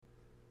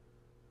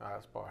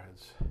Let's bow our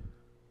heads.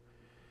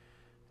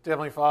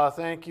 Heavenly Father,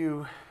 thank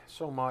you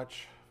so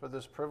much for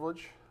this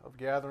privilege of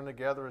gathering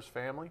together as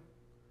family.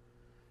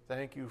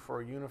 Thank you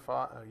for a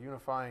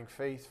unifying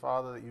faith,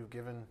 Father, that you've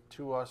given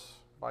to us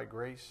by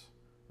grace,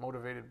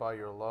 motivated by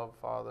your love,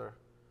 Father.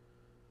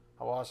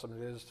 How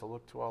awesome it is to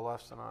look to our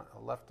left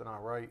and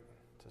our right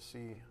to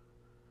see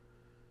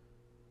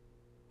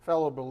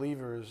fellow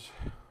believers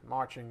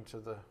marching to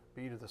the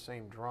beat of the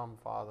same drum,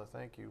 Father.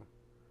 Thank you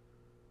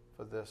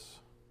for this.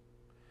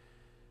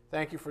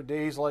 Thank you for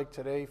days like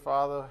today,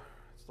 Father.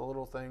 It's the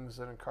little things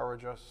that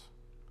encourage us.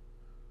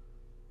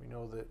 We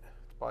know that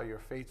it's by your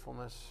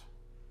faithfulness,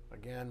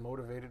 again,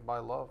 motivated by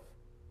love,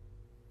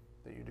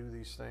 that you do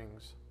these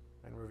things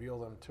and reveal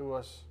them to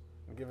us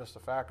and give us the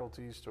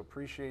faculties to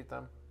appreciate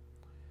them.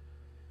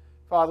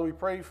 Father, we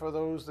pray for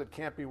those that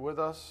can't be with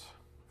us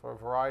for a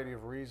variety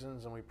of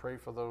reasons, and we pray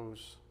for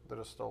those that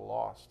are still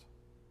lost.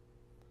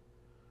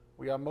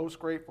 We are most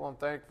grateful and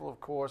thankful, of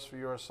course, for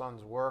your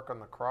Son's work on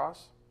the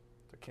cross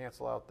to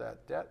cancel out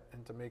that debt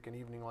and to make an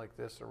evening like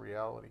this a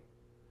reality.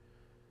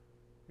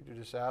 We do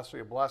just ask for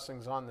your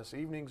blessings on this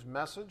evening's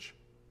message.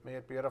 May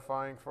it be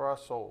edifying for our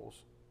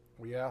souls.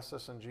 We ask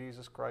this in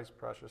Jesus Christ's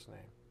precious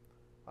name.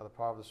 By the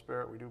power of the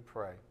Spirit, we do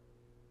pray.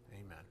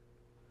 Amen.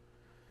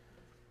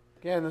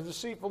 Again, the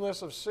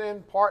Deceitfulness of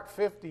Sin, Part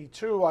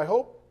 52. I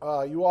hope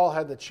you all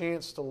had the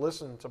chance to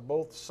listen to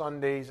both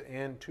Sunday's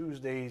and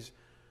Tuesday's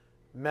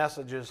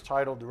messages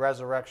titled the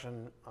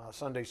Resurrection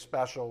Sunday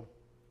Special.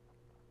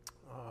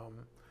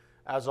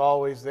 As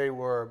always, they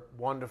were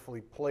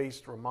wonderfully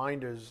placed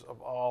reminders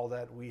of all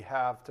that we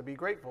have to be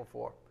grateful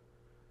for.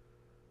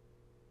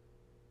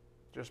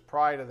 Just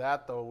prior to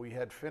that, though, we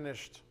had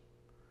finished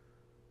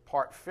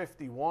Part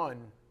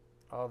 51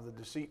 of the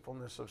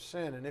Deceitfulness of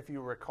Sin. And if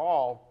you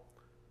recall,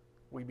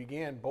 we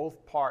began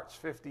both parts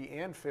 50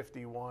 and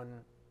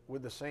 51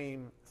 with the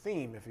same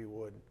theme, if you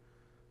would.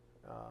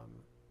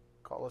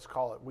 Let's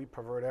call it We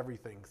Pervert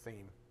Everything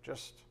theme.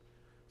 Just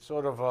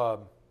sort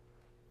of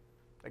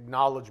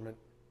acknowledgement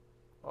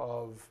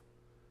of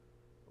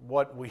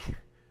what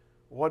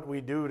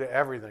we do to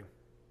everything.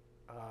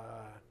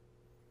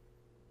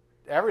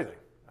 Everything.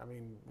 I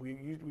mean,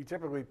 we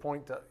typically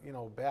point to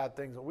bad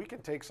things, but we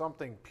can take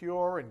something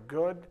pure and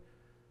good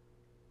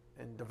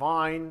and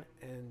divine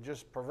and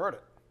just pervert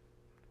it.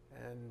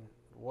 And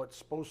what's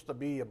supposed to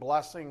be a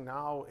blessing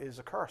now is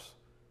a curse.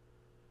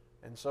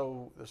 And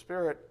so the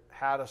Spirit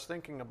had us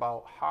thinking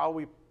about how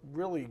we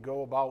really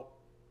go about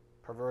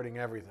perverting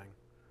everything.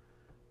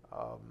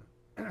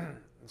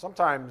 And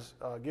sometimes,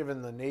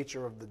 given the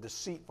nature of the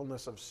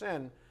deceitfulness of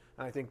sin,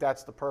 and I think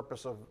that's the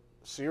purpose of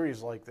a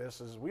series like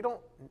this, is we don't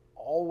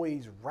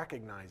always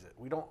recognize it.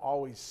 We don't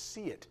always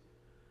see it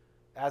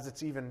as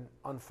it's even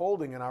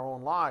unfolding in our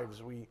own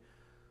lives. We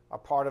are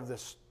part of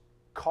this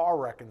car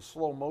wreck in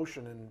slow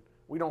motion, and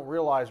we don't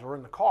realize we're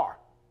in the car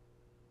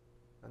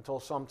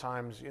until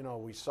sometimes,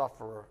 we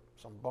suffer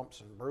some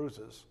bumps and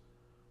bruises.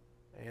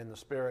 And the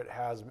Spirit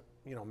has,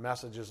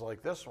 messages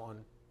like this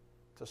one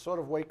to sort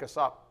of wake us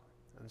up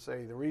and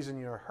say, the reason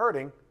you're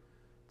hurting,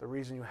 the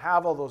reason you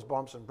have all those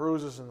bumps and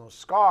bruises and those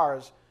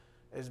scars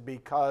is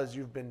because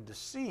you've been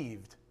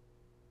deceived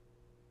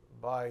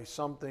by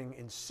something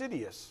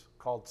insidious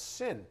called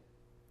sin.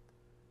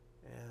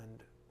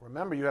 And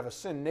remember, you have a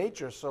sin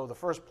nature, so the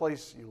first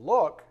place you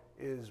look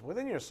is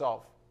within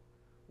yourself.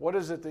 What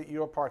is it that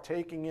you're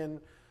partaking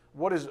in?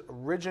 What is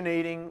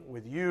originating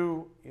with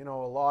you? A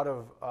lot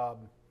of,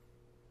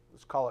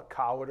 let's call it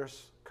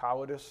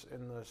cowardice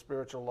in the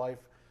spiritual life.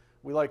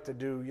 We like to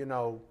do,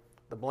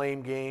 the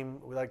blame game.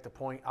 We like to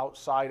point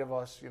outside of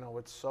us,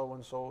 it's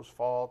so-and-so's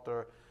fault,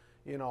 or,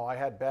 I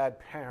had bad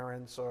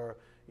parents, or,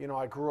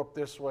 I grew up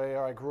this way,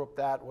 or I grew up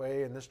that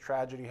way, and this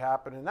tragedy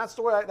happened, and that's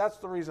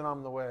the reason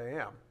I'm the way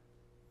I am.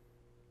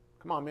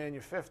 Come on, man,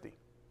 you're 50.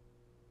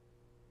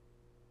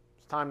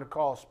 It's time to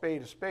call a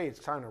spade a spade. It's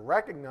time to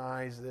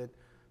recognize that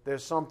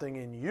there's something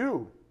in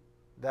you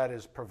that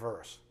is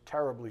perverse,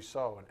 terribly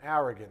so, and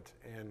arrogant,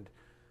 and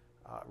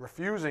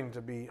refusing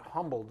to be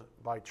humbled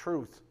by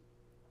truth.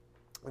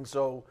 And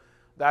so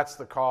that's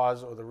the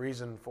cause or the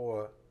reason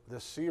for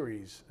this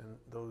series, and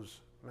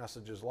those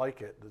messages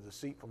like it. The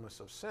deceitfulness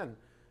of sin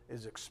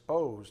is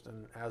exposed,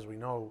 and as we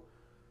know,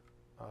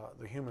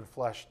 the human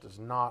flesh does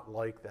not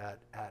like that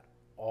at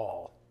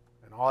all.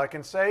 And all I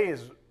can say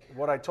is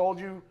what I told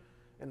you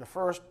in the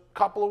first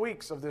couple of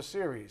weeks of this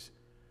series.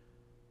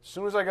 As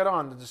soon as I got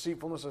on the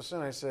deceitfulness of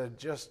sin, I said,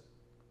 just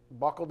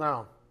buckle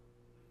down,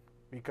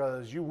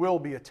 because you will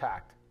be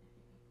attacked.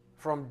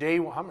 From day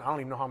one, I don't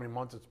even know how many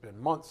months it's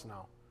been, months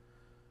now.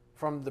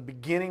 From the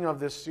beginning of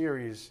this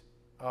series,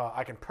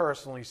 I can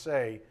personally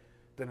say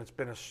that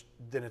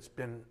it's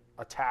been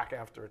attack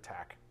after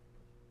attack.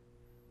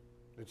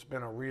 It's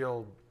been a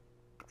real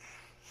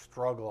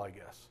struggle, I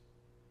guess.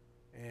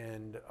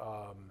 And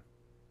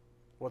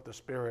what the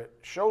Spirit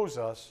shows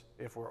us,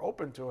 if we're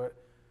open to it,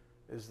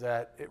 is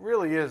that it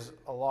really is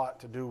a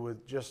lot to do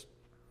with just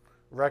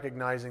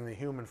recognizing the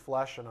human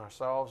flesh in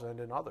ourselves and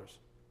in others.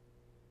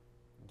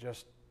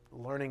 Just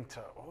learning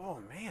to,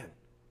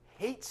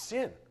 hate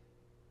sin.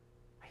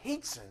 I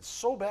hate sin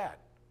so bad.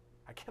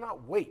 I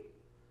cannot wait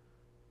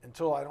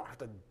until I don't have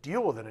to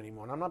deal with it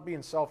anymore. And I'm not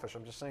being selfish.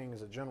 I'm just saying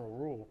as a general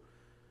rule.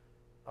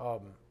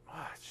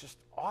 It's just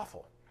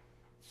awful.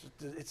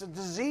 It's a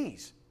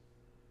disease.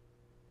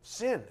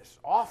 Sin is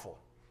awful.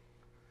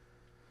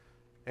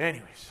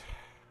 Anyways,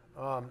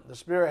 the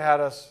Spirit had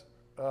us,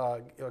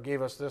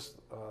 gave us this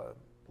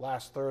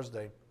last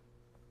Thursday,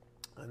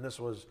 and this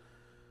was,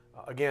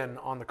 again,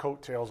 on the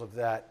coattails of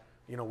that,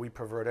 we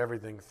pervert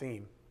everything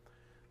theme.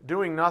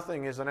 Doing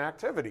nothing is an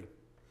activity.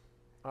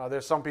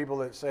 There's some people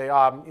that say,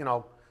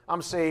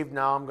 I'm saved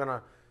now, I'm going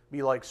to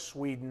be like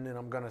Sweden and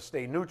I'm going to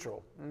stay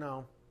neutral.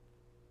 No,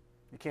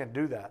 you can't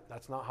do that.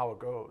 That's not how it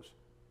goes.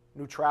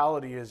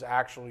 Neutrality is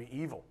actually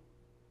evil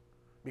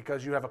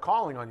because you have a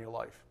calling on your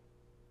life.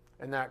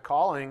 And that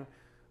calling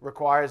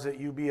requires that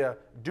you be a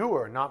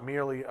doer, not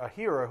merely a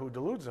hearer who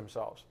deludes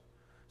themselves.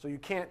 So you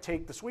can't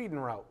take the Sweden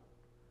route.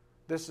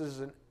 This is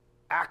an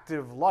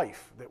active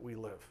life that we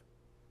live.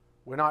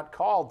 We're not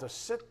called to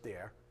sit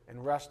there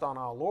and rest on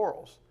our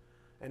laurels.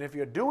 And if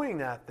you're doing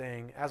that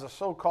thing as a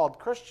so-called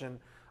Christian,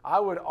 I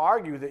would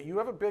argue that you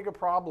have a bigger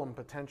problem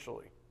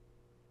potentially.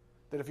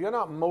 That if you're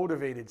not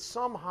motivated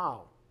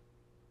somehow,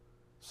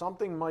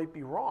 something might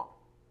be wrong.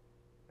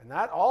 And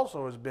that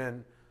also has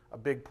been a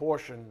big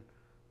portion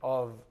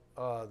of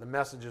the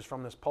messages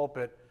from this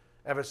pulpit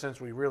ever since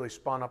we really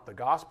spun up the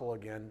gospel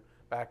again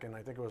back in,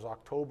 I think it was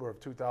October of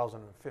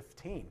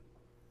 2015.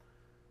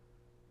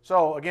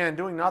 So again,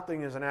 doing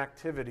nothing is an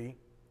activity.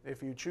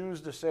 If you choose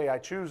to say, I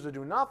choose to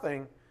do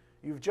nothing,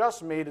 you've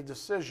just made a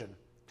decision,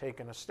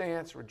 taken a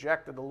stance,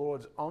 rejected the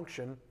Lord's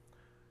unction.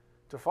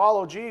 To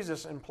follow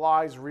Jesus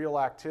implies real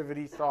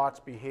activity, thoughts,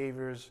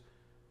 behaviors,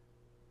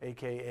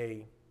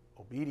 a.k.a.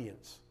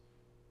 obedience.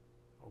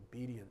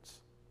 Obedience.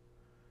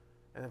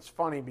 And it's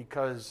funny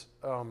because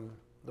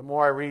the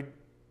more I read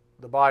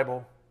the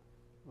Bible,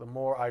 the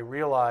more I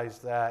realize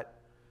that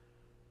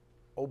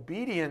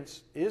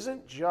obedience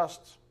isn't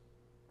just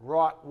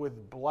wrought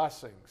with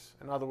blessings.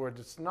 In other words,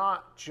 it's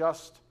not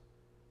just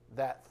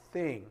that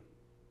thing.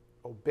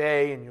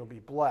 Obey and you'll be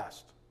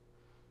blessed.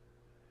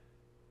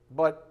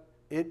 But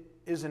it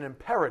is an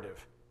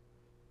imperative,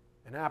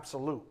 an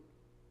absolute.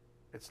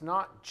 It's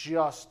not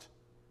just,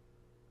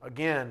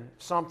 again,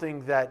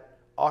 something that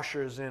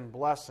ushers in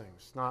blessings.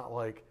 It's not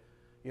like,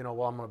 I'm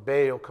going to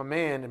obey a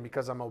command, and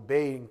because I'm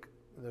obeying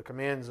the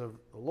commands of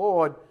the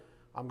Lord,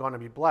 I'm going to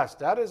be blessed.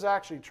 That is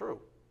actually true.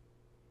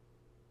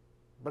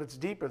 But it's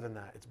deeper than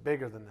that. It's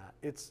bigger than that.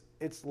 It's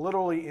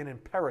literally an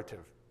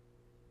imperative.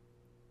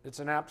 It's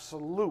an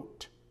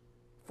absolute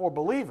for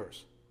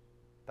believers.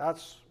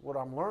 That's what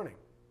I'm learning.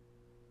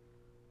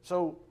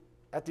 So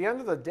at the end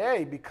of the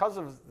day, because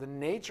of the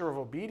nature of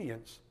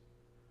obedience,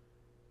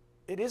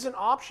 it isn't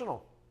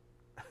optional.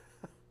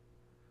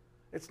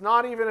 It's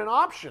not even an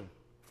option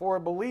for a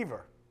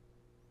believer.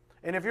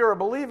 And if you're a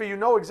believer, you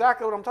know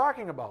exactly what I'm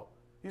talking about.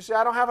 You say,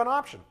 I don't have an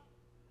option.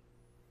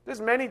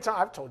 There's many times,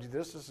 I've told you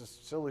this is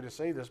silly to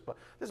say this, but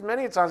there's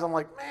many times I'm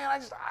like, man, I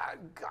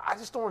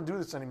just don't want to do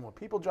this anymore.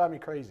 People drive me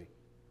crazy.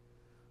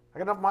 I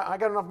got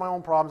enough of my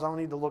own problems. I don't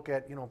need to look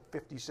at,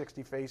 50,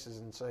 60 faces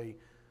and say,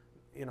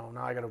 now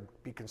I got to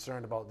be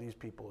concerned about these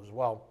people as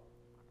well.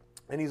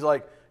 And he's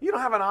like, you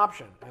don't have an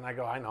option. And I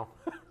go, I know.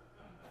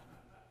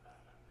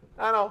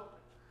 I know.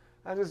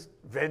 I'm just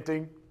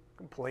venting,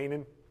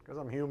 complaining, because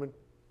I'm human.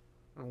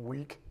 I'm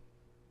weak.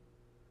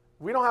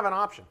 We don't have an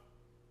option.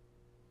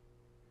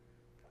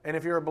 And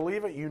if you're a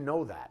believer, you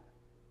know that.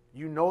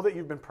 You know that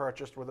you've been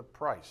purchased with a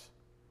price.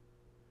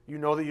 You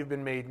know that you've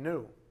been made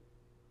new.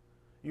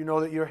 You know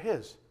that you're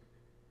His.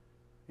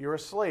 You're a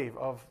slave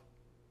of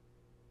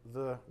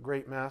the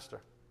great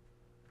master,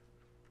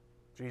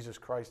 Jesus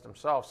Christ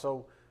Himself.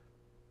 So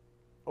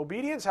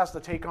obedience has to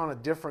take on a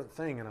different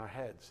thing in our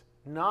heads,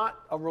 not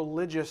a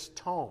religious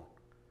tone.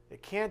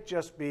 It can't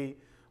just be,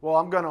 well,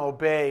 I'm going to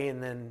obey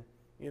and then,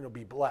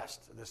 be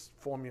blessed, this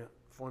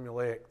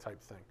formulaic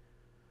type thing.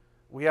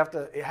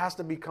 It has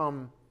to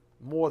become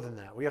more than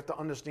that. We have to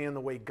understand the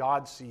way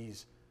God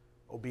sees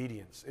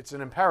obedience. It's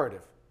an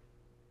imperative.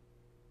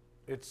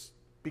 It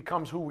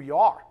becomes who we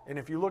are. And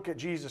if you look at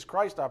Jesus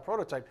Christ, our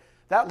prototype,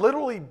 that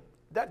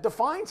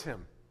defines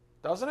Him,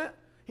 doesn't it?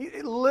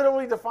 It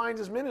literally defines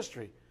His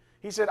ministry.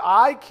 He said,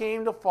 I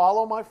came to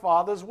follow my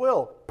Father's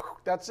will.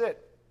 That's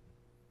it.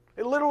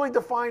 It literally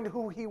defined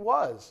who He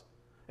was.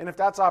 And if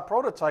that's our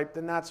prototype,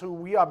 then that's who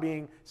we are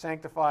being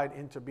sanctified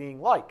into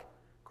being like.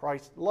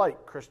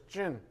 Christ-like,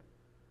 Christian.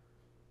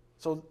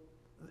 So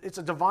it's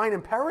a divine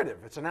imperative.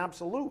 It's an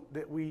absolute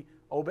that we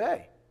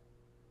obey.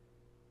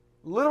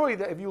 Literally,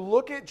 if you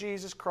look at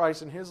Jesus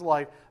Christ and His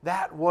life,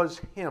 that was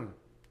Him.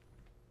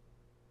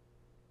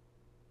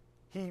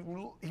 He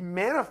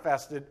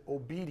manifested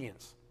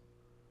obedience.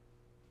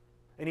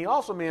 And He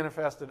also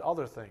manifested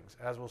other things,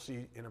 as we'll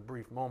see in a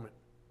brief moment.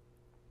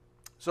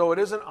 So it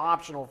isn't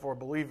optional for a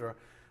believer.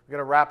 We've got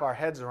to wrap our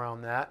heads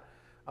around that.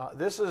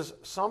 This is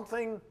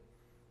something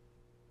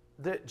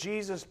that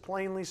Jesus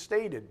plainly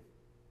stated.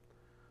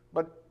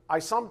 But I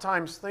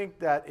sometimes think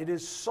that it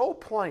is so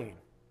plain,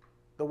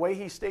 the way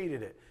He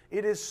stated it.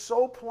 It is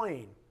so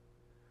plain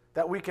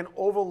that we can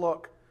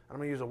overlook, I'm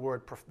going to use a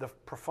word, the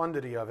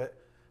profundity of it,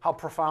 how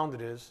profound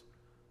it is.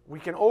 We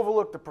can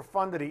overlook the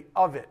profundity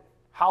of it,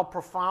 how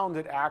profound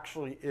it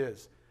actually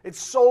is. It's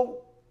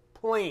so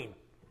plain.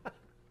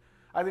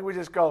 I think we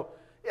just go,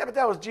 yeah, but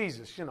that was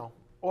Jesus,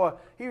 Or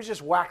he was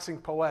just waxing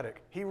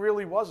poetic. He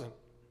really wasn't.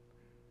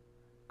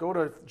 Go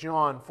to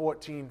John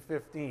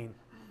 14:15.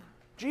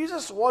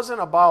 Jesus wasn't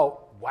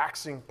about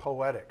waxing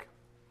poetic.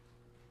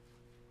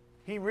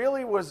 He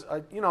really was, I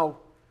don't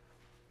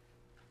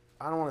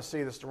want to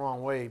say this the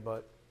wrong way,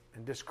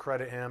 and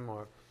discredit him,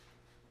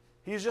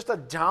 he's just a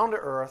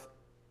down-to-earth,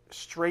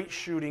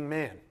 straight-shooting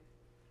man.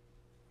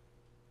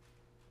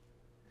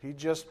 He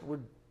just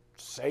would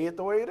say it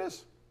the way it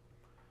is.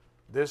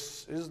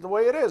 This is the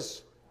way it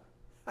is.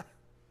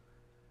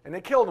 And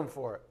they killed him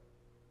for it.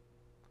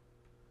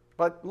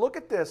 But look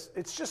at this.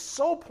 It's just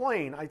so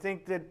plain, I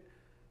think, that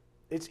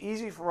it's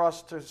easy for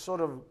us to sort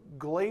of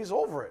glaze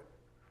over it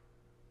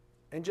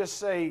and just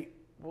say,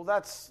 well,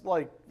 that's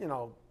like,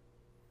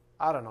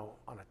 I don't know,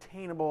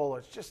 unattainable.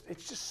 It's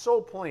just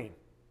so plain.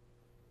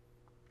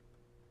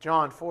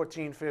 John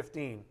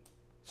 14:15.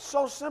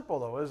 So simple,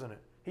 though, isn't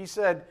it? He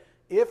said,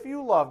 if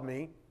you love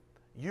me,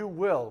 you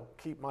will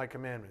keep my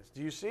commandments.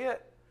 Do you see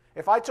it?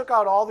 If I took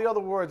out all the other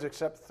words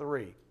except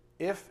 3,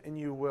 if and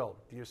you will,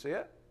 do you see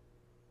it?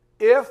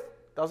 If,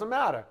 doesn't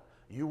matter,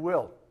 you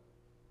will.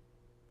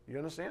 You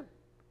understand?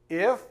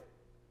 If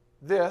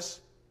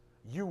this,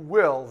 you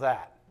will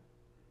that.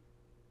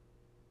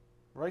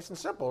 Nice and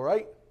simple,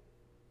 right?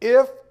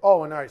 If, and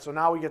all right, so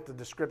now we get the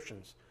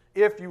descriptions.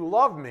 If you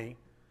love me,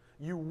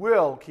 you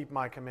will keep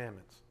my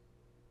commandments.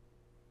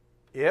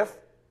 If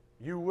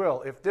you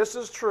will. If this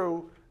is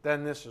true,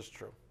 then this is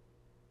true.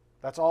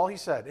 That's all he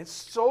said. It's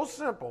so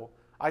simple,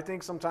 I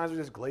think sometimes we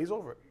just glaze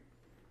over it.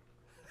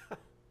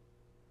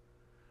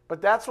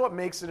 But that's what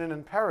makes it an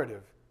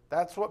imperative.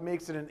 That's what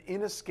makes it an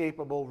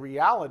inescapable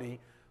reality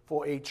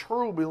for a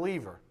true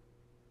believer.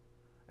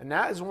 And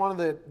that is one of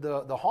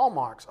the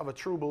hallmarks of a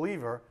true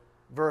believer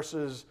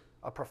versus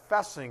a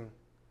professing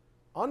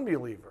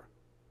unbeliever.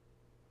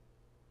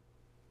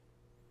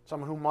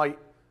 Someone who might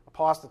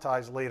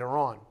apostatize later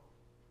on.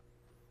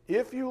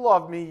 If you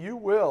love me, you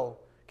will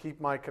keep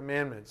my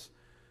commandments.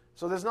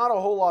 So there's not a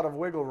whole lot of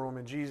wiggle room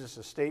in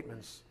Jesus'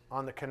 statements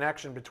on the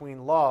connection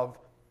between love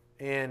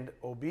and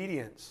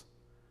obedience.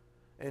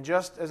 And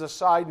just as a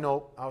side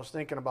note, I was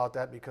thinking about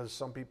that because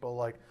some people are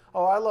like,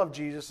 oh, I love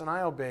Jesus and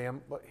I obey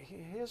him. But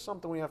here's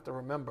something we have to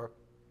remember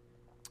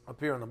up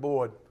here on the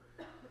board.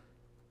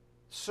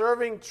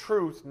 Serving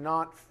truth,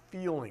 not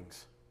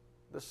feelings.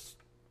 This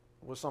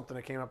was something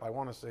that came up, I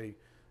want to say,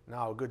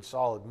 now a good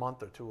solid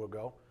month or two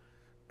ago.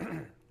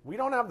 We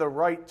don't have the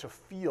right to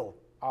feel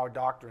our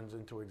doctrines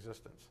into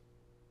existence.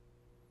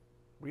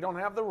 We don't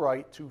have the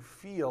right to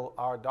feel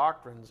our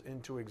doctrines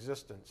into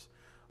existence.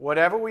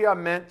 Whatever we are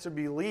meant to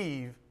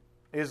believe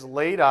is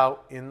laid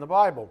out in the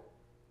Bible.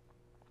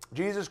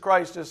 Jesus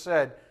Christ just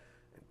said,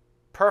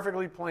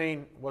 perfectly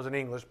plain, wasn't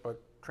English,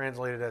 but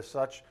translated as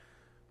such,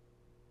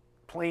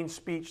 plain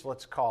speech,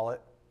 let's call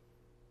it,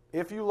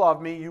 if you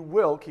love me, you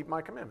will keep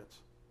my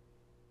commandments.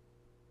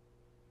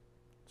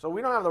 So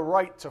we don't have the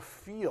right to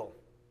feel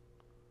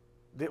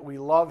that we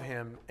love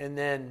him and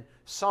then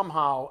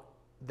somehow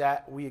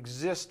that we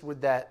exist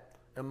with that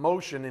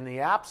emotion in the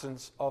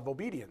absence of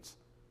obedience.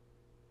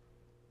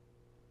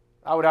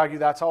 I would argue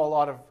that's how a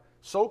lot of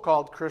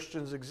so-called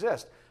Christians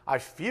exist. I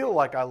feel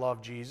like I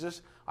love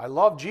Jesus. I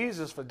love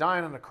Jesus for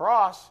dying on the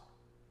cross,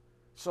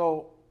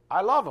 so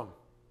I love him.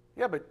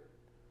 Yeah, but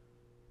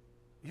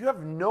you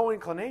have no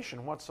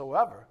inclination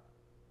whatsoever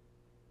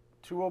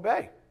to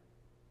obey.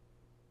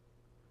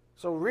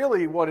 So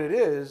really what it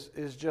is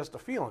just a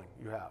feeling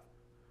you have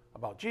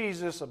about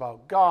Jesus,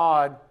 about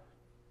God,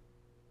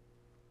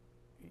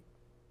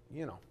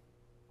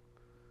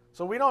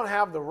 So we don't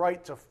have the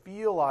right to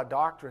feel our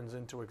doctrines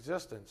into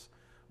existence.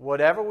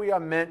 Whatever we are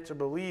meant to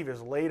believe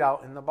is laid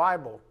out in the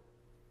Bible,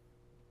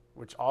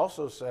 which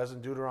also says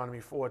in Deuteronomy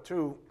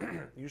 4:2,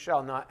 you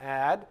shall not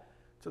add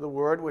to the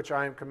word which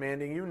I am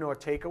commanding you, nor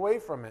take away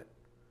from it,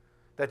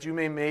 that you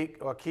may make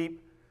or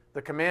keep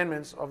the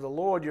commandments of the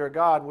Lord your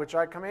God, which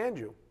I command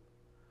you.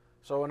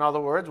 So in other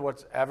words,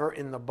 whatever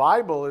in the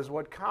Bible is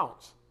what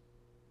counts,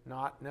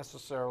 not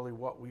necessarily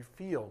what we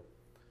feel.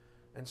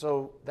 And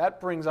so that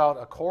brings out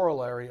a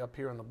corollary up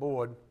here on the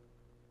board.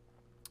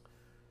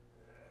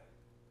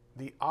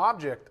 The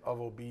object of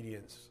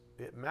obedience,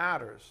 it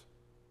matters,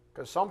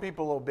 because some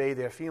people obey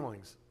their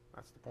feelings.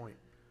 That's the point.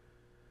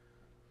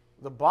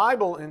 The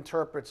Bible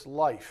interprets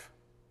life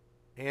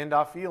and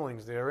our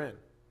feelings therein.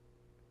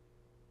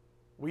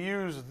 We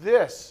use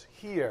this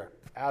here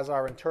as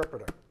our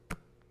interpreter.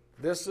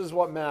 This is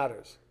what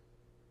matters.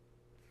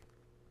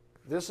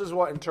 This is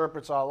what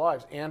interprets our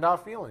lives and our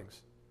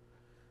feelings.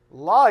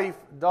 Life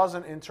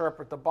doesn't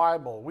interpret the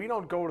Bible. We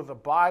don't go to the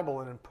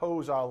Bible and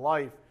impose our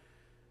life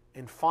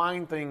and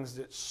find things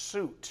that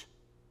suit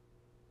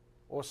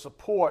or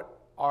support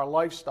our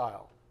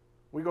lifestyle.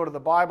 We go to the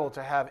Bible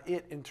to have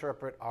it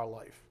interpret our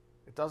life.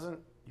 It doesn't,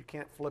 you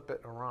can't flip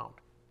it around.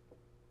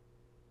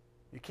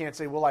 You can't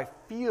say, well, I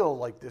feel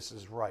like this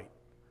is right,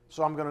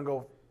 so I'm going to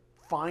go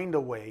find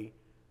a way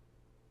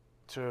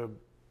to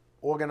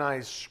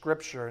organize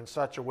Scripture in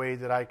such a way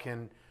that I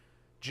can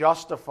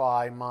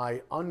justify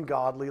my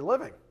ungodly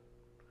living.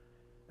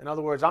 In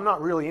other words, I'm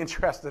not really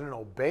interested in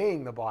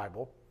obeying the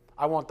Bible.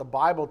 I want the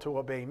Bible to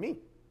obey me.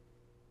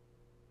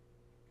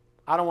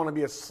 I don't want to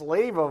be a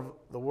slave of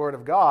the Word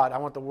of God. I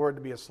want the Word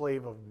to be a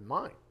slave of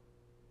mine.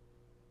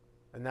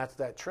 And that's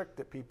that trick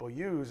that people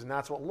use, and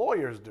that's what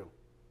lawyers do.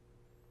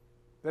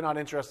 They're not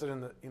interested in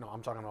the,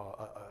 I'm talking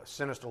about a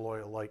sinister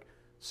lawyer like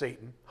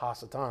Satan,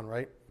 Hasatan,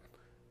 right?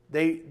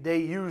 They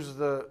use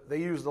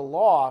the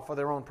law for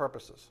their own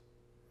purposes.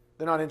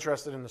 They're not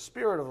interested in the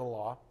spirit of the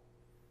law.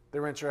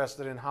 They're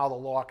interested in how the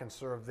law can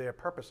serve their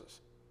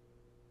purposes.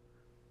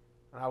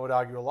 And I would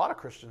argue a lot of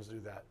Christians do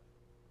that,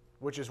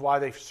 which is why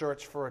they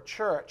search for a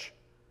church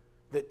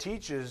that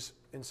teaches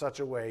in such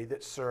a way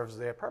that serves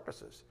their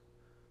purposes.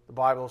 The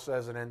Bible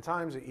says in end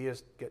times the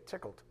ears get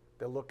tickled.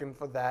 They're looking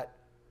for that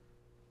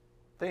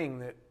thing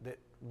that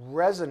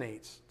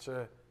resonates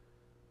to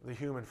the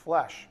human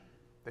flesh.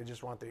 They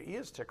just want their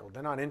ears tickled.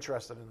 They're not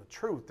interested in the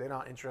truth. They're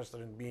not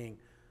interested in being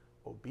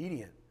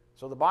obedient.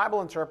 So the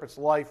Bible interprets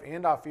life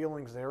and our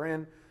feelings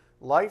therein.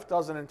 Life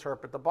doesn't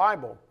interpret the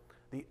Bible.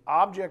 The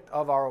object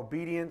of our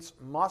obedience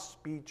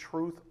must be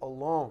truth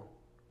alone,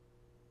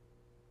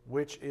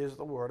 which is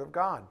the Word of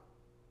God.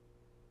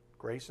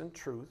 Grace and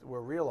truth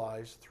were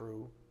realized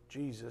through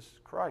Jesus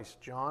Christ.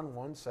 John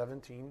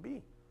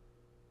 1:17b.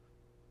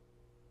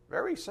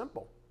 Very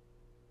simple.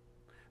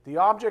 The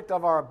object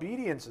of our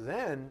obedience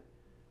then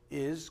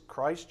is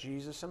Christ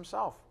Jesus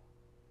himself.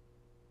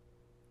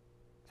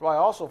 That's why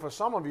also for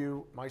some of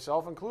you,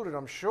 myself included,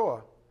 I'm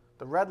sure,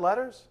 the red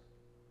letters,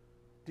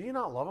 do you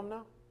not love them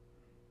now?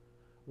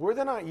 Were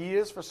there not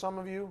years for some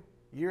of you,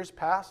 years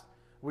past,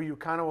 where you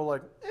kind of were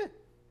like,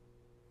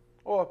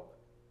 or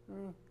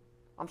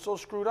I'm so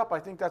screwed up, I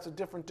think that's a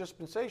different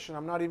dispensation,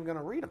 I'm not even going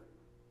to read them.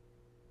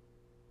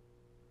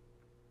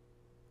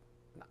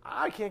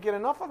 I can't get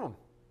enough of them.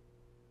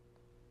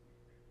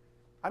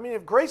 I mean,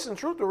 if grace and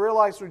truth are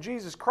realized through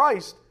Jesus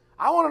Christ,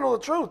 I want to know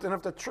the truth.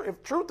 And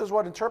if truth is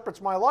what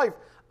interprets my life,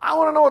 I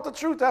want to know what the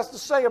truth has to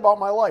say about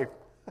my life.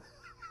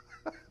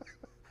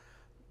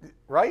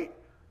 Right?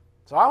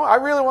 So I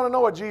really want to know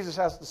what Jesus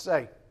has to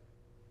say.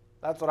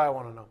 That's what I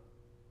want to know.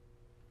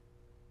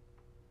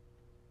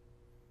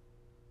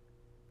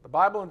 The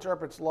Bible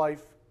interprets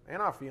life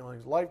and our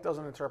feelings. Life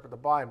doesn't interpret the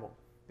Bible.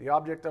 The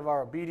object of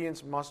our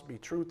obedience must be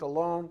truth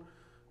alone,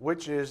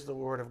 which is the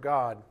Word of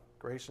God.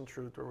 Grace and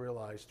truth were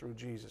realized through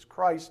Jesus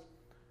Christ.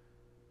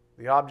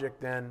 The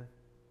object then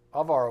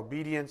of our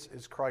obedience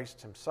is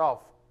Christ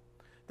himself.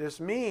 This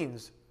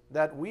means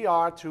that we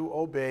are to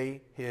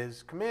obey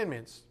his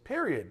commandments,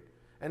 period.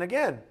 And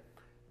again,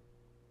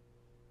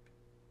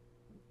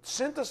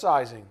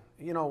 synthesizing,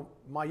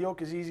 my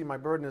yoke is easy, my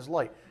burden is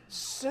light.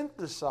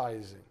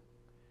 Synthesizing.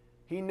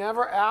 He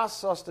never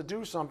asks us to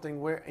do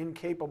something we're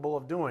incapable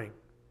of doing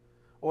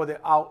or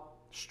to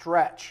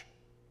outstretch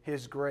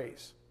his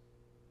grace.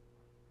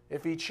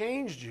 If he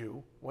changed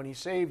you when he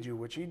saved you,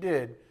 which he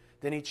did,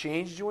 then he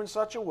changed you in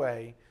such a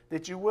way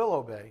that you will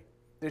obey,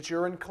 that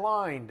you're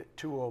inclined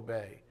to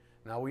obey.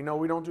 Now, we know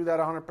we don't do that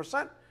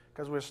 100%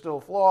 because we're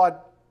still flawed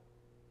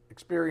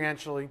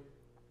experientially,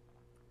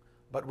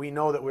 but we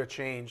know that we're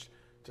changed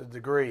to the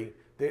degree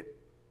that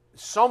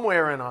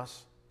somewhere in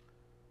us,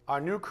 our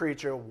new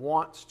creature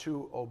wants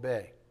to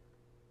obey.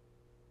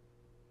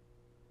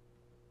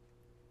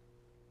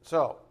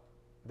 So,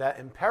 that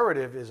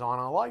imperative is on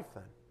our life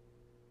then.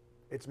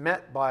 It's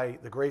met by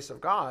the grace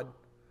of God,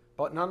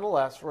 but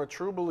nonetheless, for a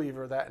true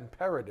believer, that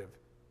imperative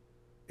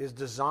is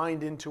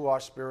designed into our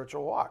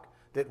spiritual walk,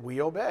 that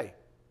we obey,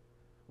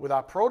 with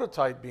our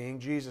prototype being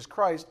Jesus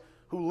Christ,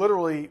 who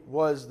literally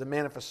was the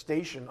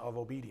manifestation of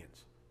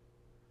obedience.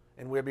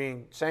 And we're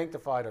being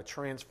sanctified or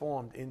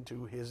transformed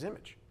into his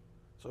image.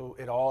 So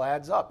it all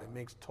adds up. It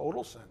makes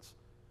total sense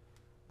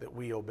that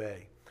we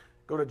obey.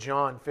 Go to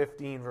John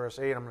 15, verse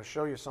 8. I'm going to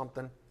show you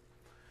something.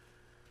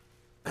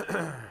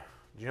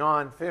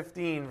 John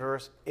 15,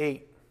 verse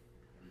 8.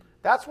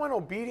 That's when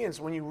obedience,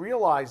 when you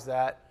realize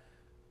that,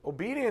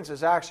 obedience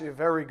is actually a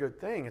very good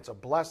thing. It's a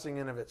blessing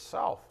in of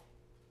itself.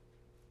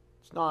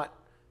 It's not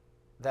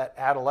that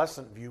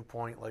adolescent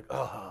viewpoint like,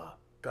 got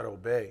to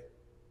obey.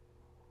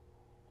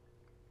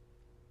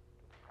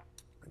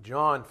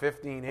 John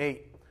 15,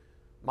 8.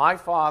 My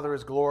Father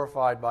is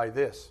glorified by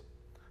this,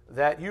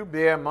 that you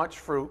bear much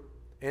fruit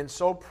and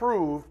so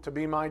prove to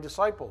be my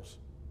disciples.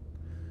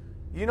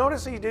 You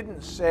notice he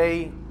didn't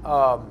say,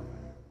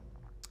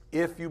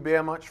 if you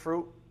bear much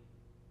fruit.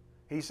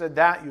 He said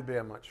that you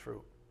bear much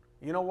fruit.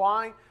 You know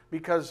why?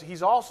 Because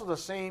he's also the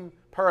same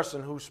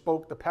person who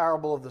spoke the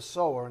parable of the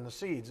sower and the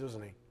seeds,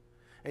 isn't he?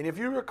 And if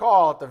you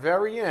recall, at the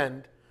very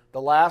end,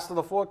 the last of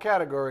the four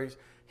categories,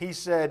 he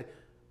said,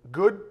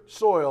 good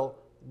soil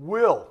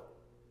will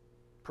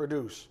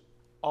produce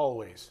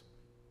always.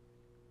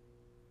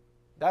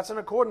 That's in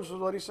accordance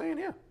with what he's saying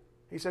here.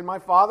 He said, my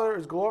Father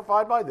is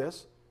glorified by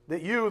this,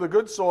 that you, the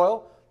good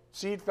soil,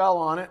 seed fell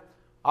on it,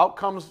 Out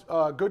comes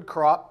a good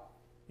crop,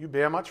 you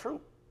bear much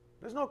fruit.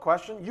 There's no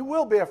question. You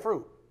will bear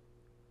fruit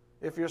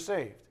if you're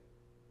saved,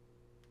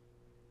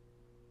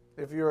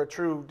 if you're a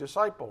true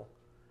disciple.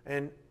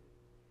 And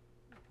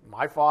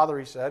my Father,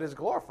 he said, is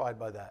glorified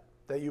by that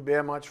you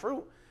bear much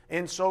fruit,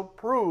 and so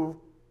prove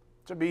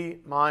to be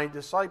my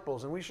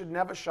disciples. And we should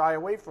never shy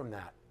away from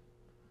that,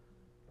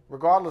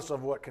 regardless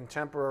of what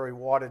contemporary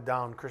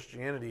watered-down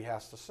Christianity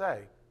has to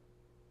say.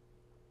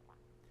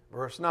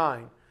 Verse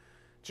 9,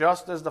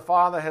 just as the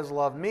Father has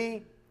loved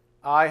me,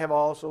 I have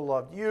also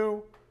loved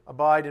you.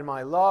 Abide in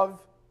my love.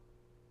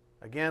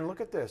 Again, look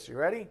at this. You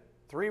ready?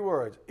 3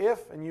 words.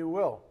 If and you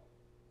will.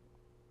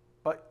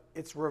 But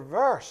it's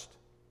reversed.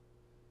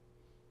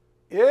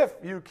 If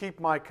you keep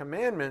my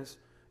commandments,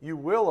 you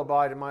will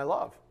abide in my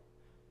love.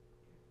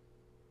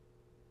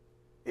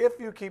 If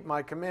you keep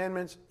my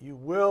commandments, you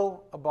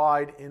will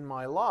abide in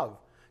my love.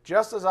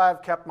 Just as I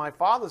have kept my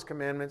Father's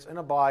commandments and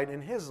abide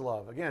in his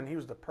love. Again, he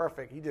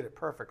did it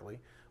perfectly.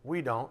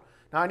 We don't.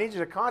 Now I need you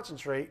to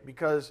concentrate,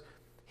 because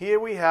here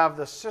we have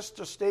the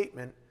sister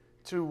statement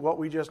to what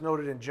we just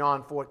noted in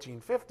John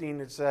 14:15.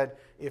 It said,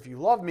 if you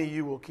love me,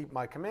 you will keep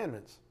my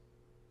commandments.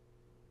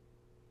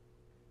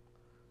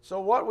 So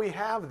what we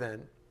have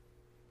then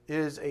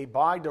is a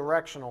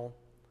bidirectional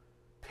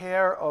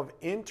pair of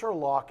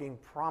interlocking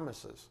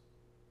promises.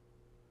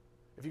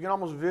 If you can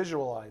almost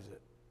visualize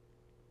it,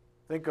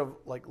 think of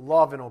like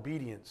love and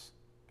obedience,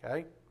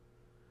 okay?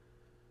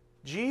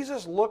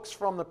 Jesus looks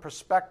from the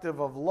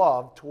perspective of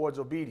love towards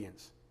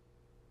obedience.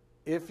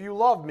 If you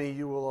love me,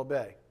 you will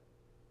obey.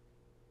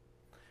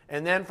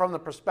 And then from the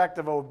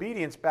perspective of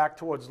obedience back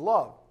towards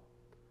love.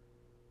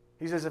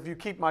 He says, if you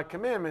keep my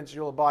commandments,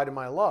 you'll abide in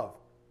my love.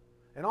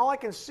 And all I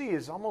can see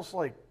is almost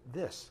like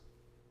this.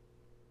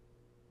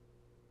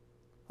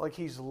 Like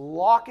he's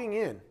locking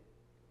in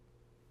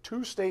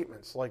 2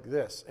 statements like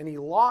this. And he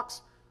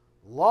locks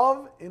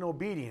love and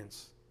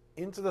obedience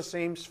into the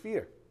same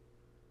sphere.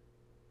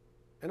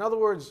 In other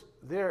words,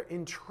 they're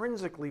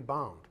intrinsically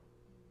bound.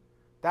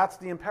 That's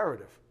the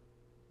imperative.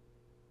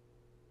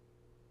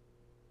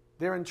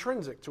 They're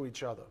intrinsic to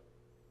each other.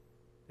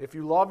 If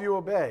you love, you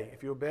obey.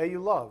 If you obey, you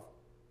love.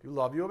 If you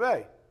love, you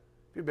obey.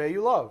 If you obey,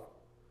 you love.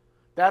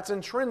 That's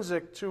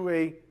intrinsic to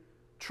a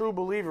true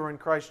believer in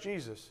Christ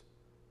Jesus,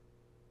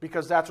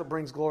 because that's what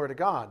brings glory to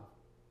God.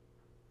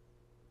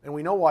 And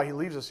we know why he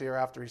leaves us here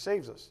after he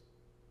saves us.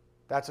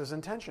 That's his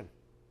intention,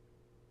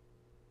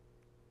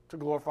 to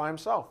glorify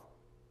himself.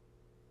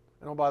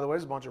 And oh, by the way,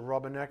 there's a bunch of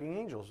rubbernecking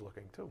angels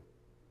looking too.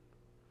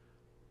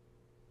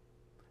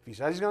 If he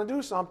says he's going to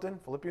do something,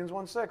 Philippians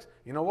 1:6,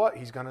 you know what?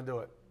 He's going to do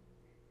it.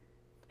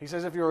 He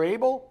says, if you're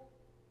able,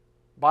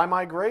 by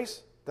my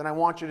grace, then I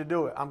want you to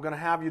do it. I'm going to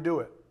have you do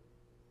it.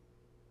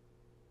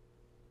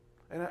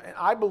 And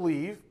I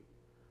believe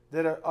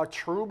that a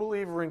true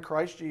believer in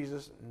Christ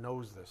Jesus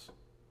knows this.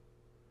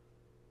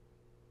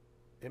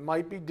 It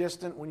might be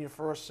distant when you're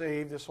first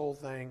saved, this whole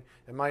thing.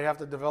 It might have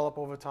to develop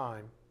over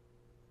time.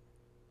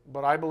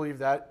 But I believe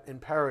that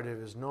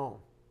imperative is known.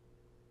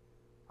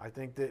 I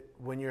think that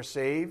when you're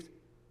saved,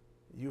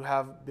 you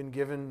have been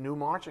given new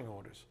marching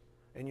orders.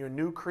 And your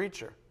new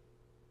creature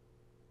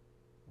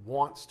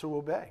wants to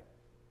obey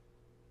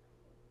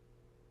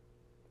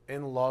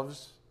and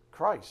loves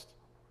Christ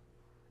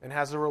and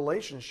has a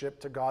relationship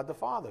to God the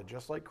Father,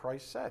 just like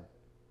Christ said.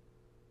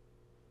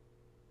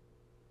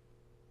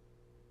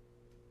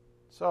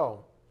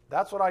 So,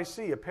 that's what I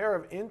see, a pair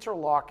of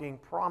interlocking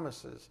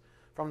promises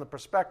from the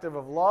perspective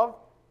of love.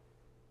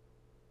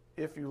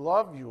 If you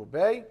love, you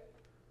obey.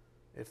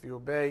 If you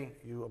obey,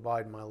 you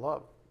abide in my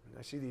love. And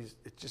I see these,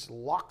 it just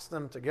locks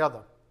them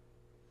together.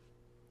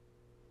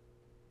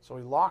 So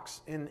he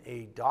locks in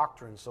a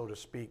doctrine, so to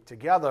speak,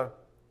 together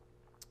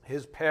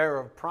his pair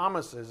of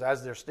promises,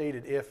 as they're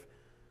stated, if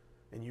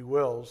and you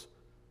wills,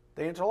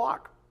 they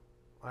interlock.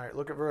 All right,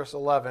 look at verse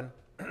 11.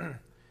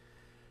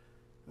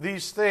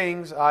 These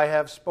things I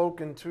have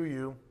spoken to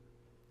you,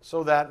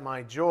 so that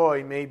my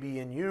joy may be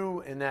in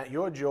you, and that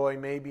your joy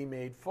may be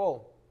made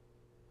full.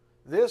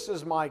 This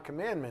is my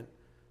commandment,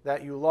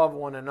 that you love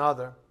one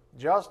another,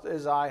 just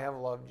as I have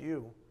loved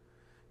you.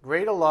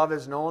 Greater love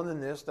is no one than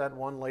this, that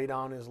one lay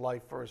down his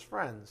life for his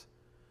friends.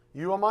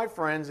 You are my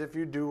friends if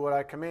you do what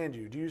I command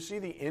you. Do you see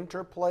the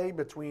interplay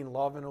between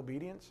love and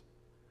obedience?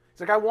 It's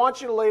like, I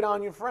want you to lay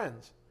down your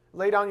friends.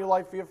 Lay down your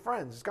life for your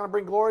friends. It's going to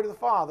bring glory to the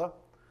Father.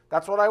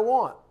 That's what I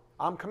want.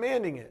 I'm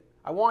commanding it.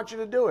 I want you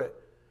to do it,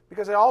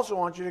 because I also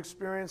want you to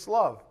experience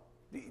love.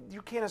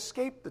 You can't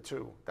escape the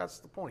two. That's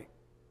the point.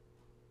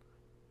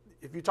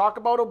 If you talk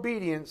about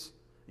obedience,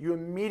 you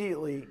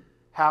immediately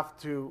have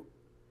to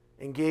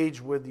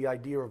engage with the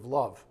idea of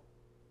love.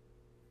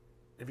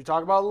 If you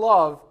talk about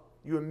love,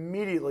 you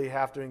immediately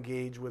have to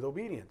engage with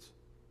obedience,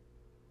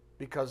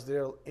 because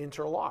they're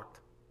interlocked.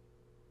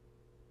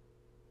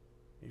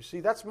 You see,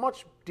 that's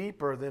much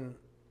deeper than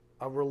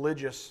a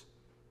religious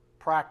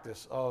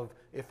practice of,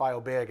 if I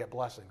obey, I get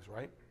blessings,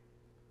 right?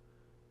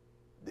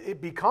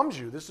 It becomes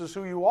you. This is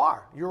who you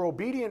are. You're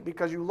obedient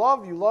because you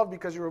love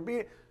because you're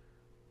obedient.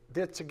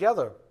 They're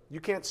together. You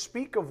can't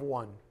speak of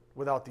one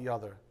without the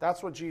other.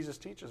 That's what Jesus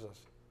teaches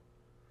us.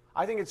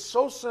 I think it's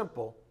so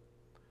simple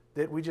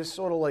that we just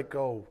sort of like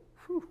go,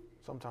 whew,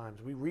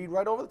 sometimes. We read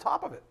right over the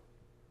top of it.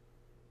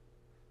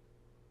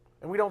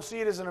 And we don't see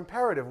it as an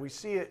imperative. We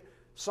see it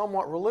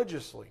somewhat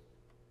religiously.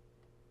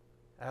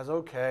 As,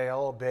 okay,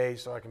 I'll obey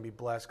so I can be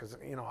blessed, because,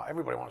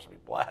 everybody wants to be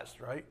blessed,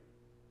 right?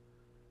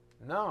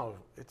 No,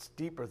 it's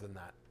deeper than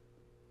that.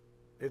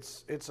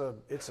 It's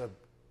a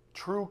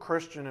true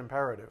Christian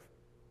imperative.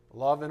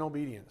 Love and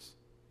obedience.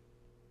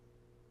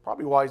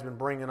 Probably why he's been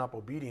bringing up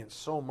obedience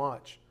so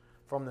much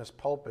from this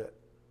pulpit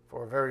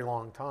for a very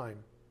long time.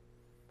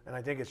 And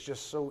I think it's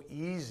just so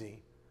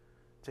easy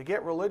to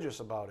get religious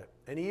about it.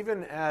 And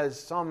even as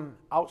some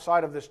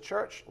outside of this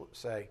church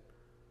say,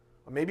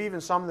 or maybe even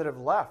some that have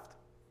left,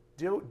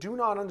 do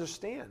not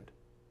understand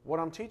what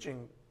I'm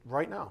teaching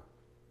right now.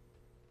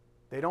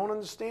 They don't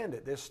understand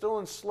it. They're still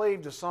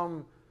enslaved to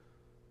some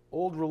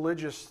old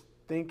religious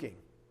thinking.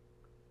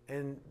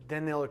 And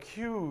then they'll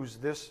accuse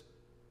this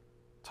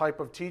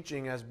type of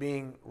teaching as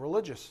being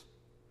religious,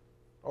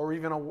 or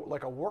even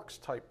like a works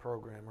type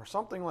program or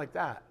something like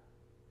that.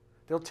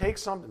 They'll take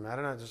something, I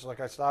don't know, just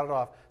like I started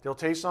off, they'll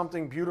take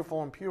something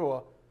beautiful and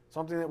pure,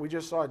 something that we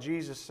just saw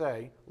Jesus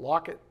say,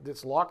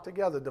 that's locked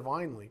together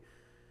divinely,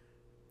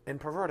 and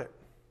pervert it,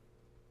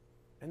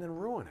 and then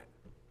ruin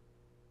it,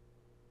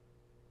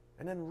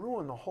 and then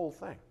ruin the whole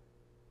thing.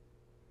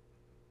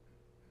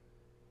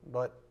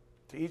 But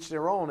to each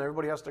their own,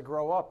 everybody has to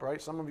grow up,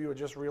 right? Some of you are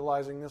just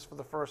realizing this for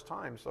the first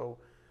time, so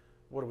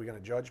what, are we going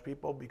to judge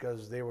people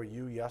because they were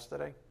you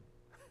yesterday?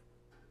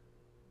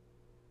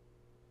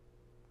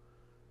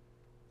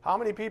 How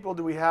many people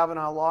do we have in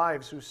our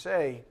lives who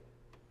say,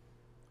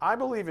 I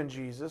believe in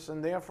Jesus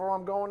and therefore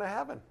I'm going to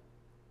heaven?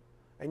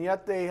 And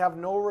yet they have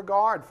no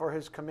regard for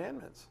his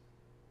commandments.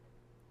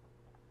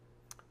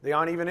 They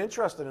aren't even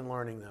interested in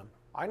learning them.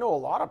 I know a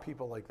lot of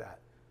people like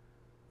that.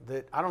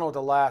 I don't know what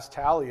the last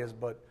tally is,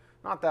 but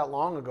not that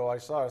long ago I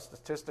saw a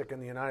statistic in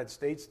the United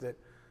States that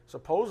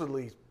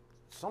supposedly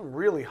some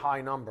really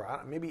high number,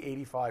 maybe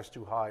 85 is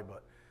too high,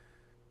 but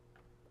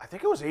I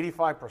think it was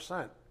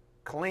 85%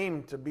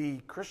 claimed to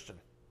be Christian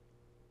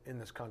in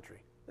this country.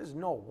 There's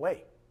no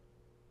way.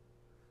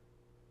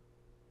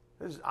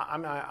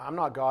 I'm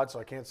not God,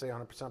 so I can't say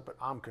 100%, but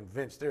I'm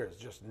convinced there is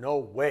just no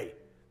way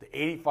that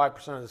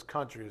 85% of this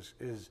country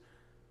is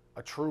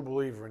a true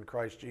believer in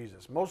Christ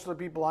Jesus. Most of the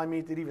people I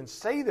meet that even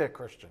say they're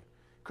Christian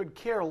could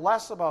care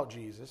less about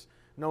Jesus,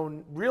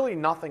 know really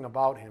nothing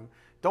about him,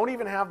 don't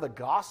even have the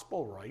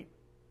gospel right,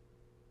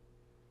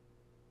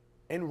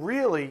 and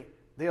really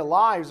their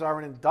lives are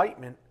an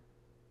indictment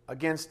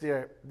against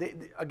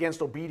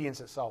obedience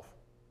itself.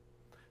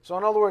 So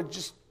in other words,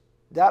 just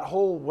that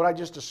whole, what I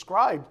just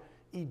described,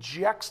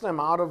 ejects them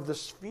out of the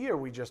sphere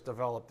we just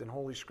developed in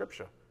Holy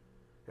Scripture.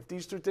 If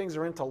these two things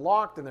are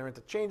interlocked and they're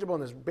interchangeable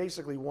and there's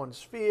basically one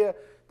sphere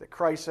that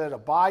Christ said,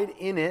 abide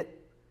in it,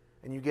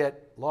 and you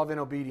get love and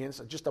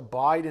obedience, just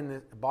abide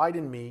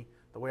in me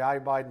the way I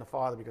abide in the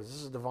Father, because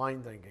this is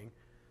divine thinking.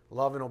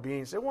 Love and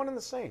obedience, they're one and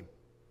the same.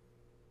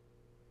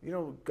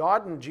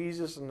 God and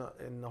Jesus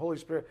and the Holy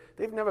Spirit,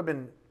 they've never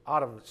been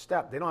out of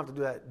step. They don't have to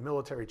do that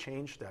military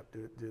change step.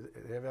 Do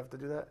they ever have to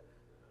do that?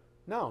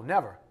 No,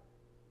 never.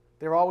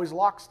 They're always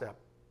lockstep.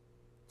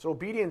 So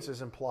obedience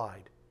is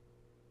implied.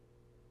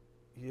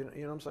 You know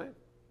what I'm saying?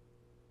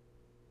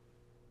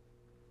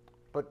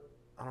 But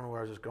I don't know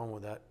where I was just going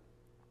with that.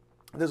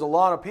 There's a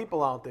lot of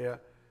people out there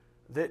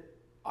that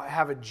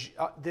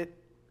that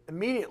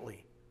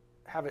immediately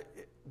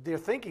their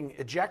thinking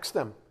ejects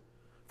them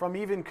from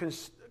even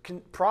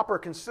proper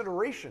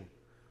consideration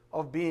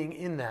of being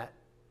in that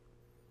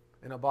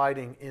and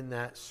abiding in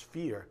that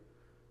sphere,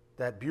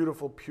 that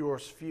beautiful, pure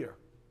sphere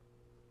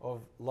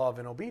of love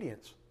and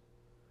obedience.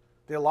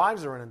 Their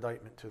lives are an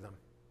indictment to them.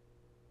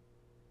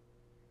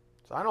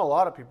 So I know a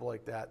lot of people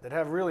like that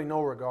have really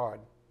no regard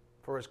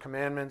for his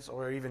commandments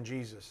or even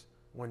Jesus,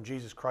 when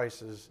Jesus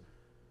Christ is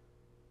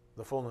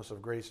the fullness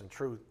of grace and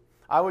truth.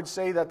 I would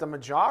say that the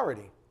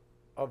majority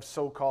of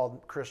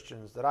so-called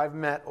Christians that I've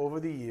met over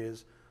the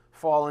years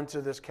fall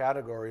into this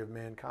category of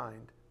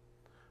mankind.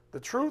 The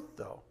truth,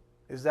 though,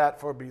 is that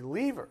for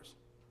believers,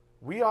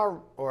 we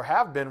are or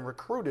have been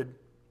recruited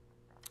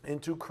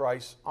into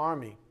Christ's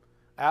army,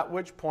 at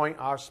which point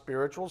our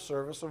spiritual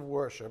service of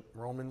worship,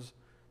 Romans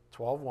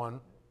 12:1,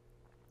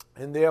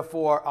 and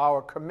therefore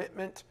our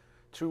commitment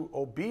to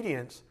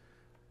obedience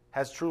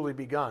has truly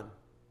begun.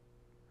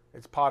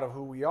 It's part of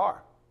who we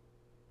are.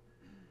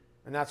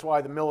 And that's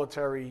why the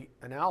military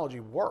analogy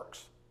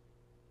works.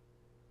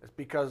 It's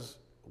because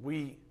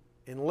we've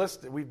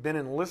been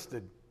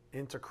enlisted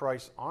into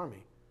Christ's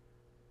army.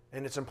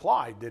 And it's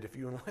implied that if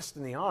you enlist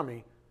in the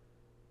army,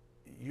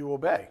 you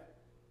obey.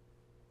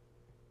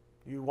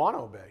 You want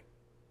to obey.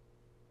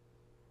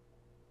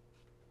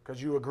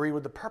 Because you agree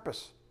with the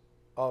purpose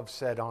of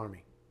said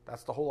army.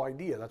 That's the whole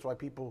idea. That's why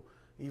people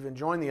even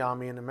join the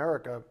army in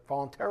America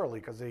voluntarily,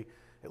 because they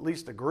at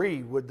least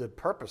agree with the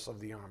purpose of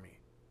the army.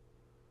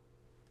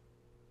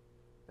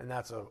 And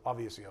that's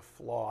obviously a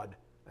flawed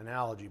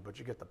analogy, but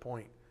you get the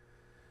point.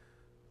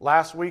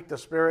 Last week, the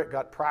Spirit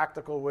got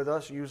practical with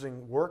us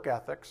using work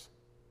ethics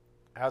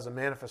as a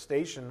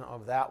manifestation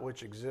of that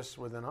which exists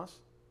within us.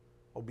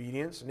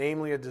 Obedience,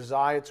 namely a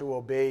desire to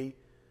obey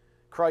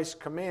Christ's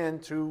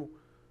command to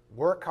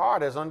work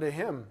hard as unto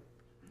Him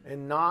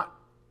and not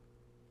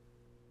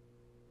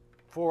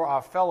for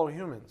our fellow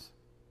humans.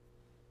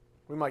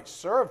 We might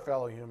serve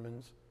fellow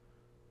humans,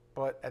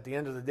 but at the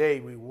end of the day,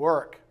 we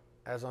work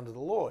as unto the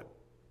Lord.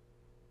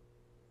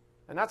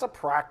 And that's a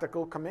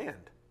practical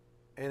command.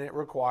 And it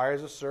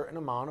requires a certain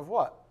amount of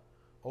what?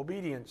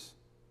 Obedience.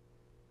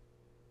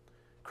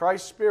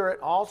 Christ's Spirit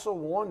also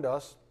warned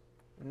us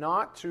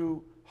not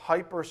to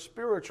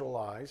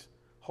hyper-spiritualize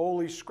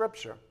Holy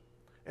Scripture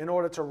in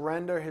order to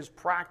render His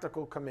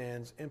practical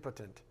commands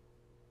impotent.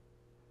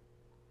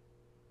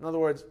 In other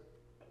words,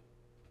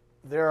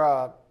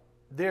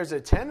 there's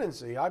a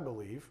tendency, I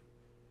believe,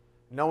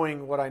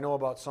 knowing what I know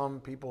about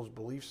some people's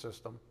belief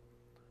system,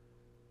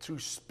 to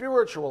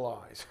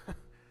spiritualize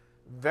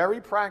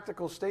very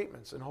practical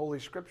statements in Holy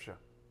Scripture.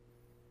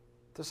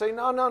 To say,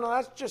 no,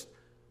 that's just,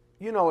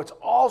 it's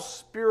all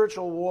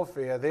spiritual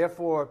warfare,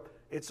 therefore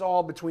it's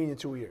all between your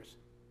two ears.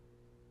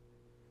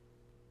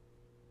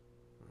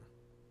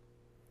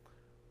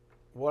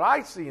 What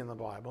I see in the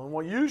Bible, and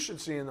what you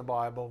should see in the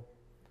Bible,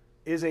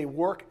 is a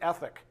work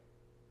ethic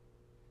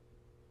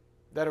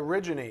that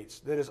originates,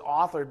 that is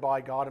authored by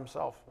God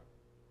Himself.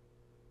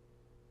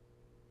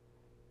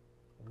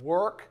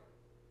 Work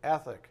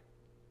ethic.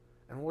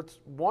 And what's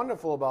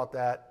wonderful about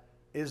that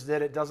is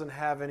that it doesn't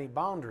have any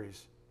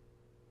boundaries.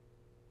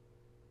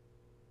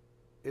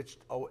 It's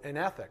an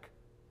ethic.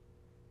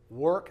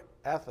 Work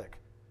ethic.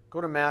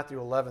 Go to Matthew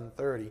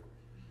 11:30.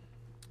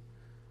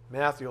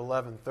 Matthew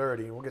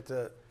 11:30. We'll get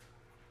to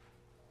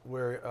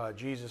where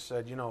Jesus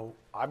said,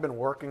 I've been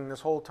working this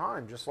whole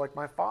time, just like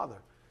my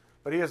Father.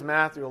 But here's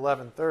Matthew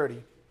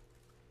 11:30.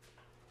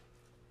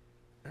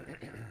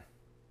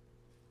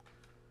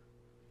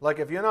 Like,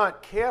 if you're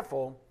not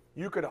careful,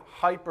 you could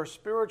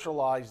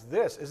hyper-spiritualize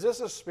this. Is this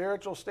a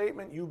spiritual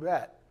statement? You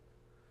bet.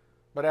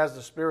 But as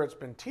the Spirit's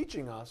been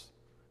teaching us,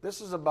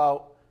 this is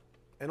about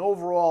an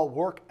overall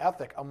work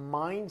ethic, a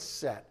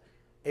mindset,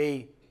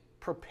 a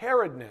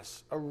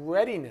preparedness, a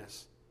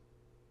readiness,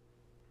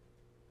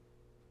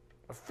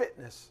 a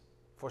fitness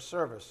for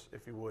service,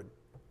 if you would.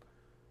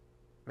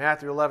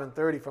 Matthew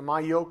 11:30, for my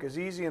yoke is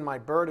easy and my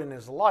burden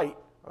is light.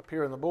 Up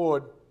here on the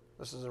board,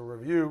 this is a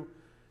review.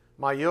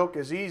 My yoke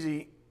is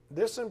easy.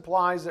 This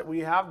implies that we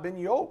have been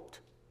yoked.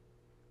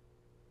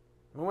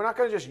 I mean, we're not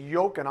going to just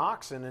yoke an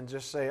oxen and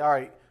just say, all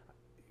right,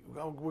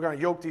 we're going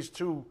to yoke these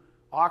two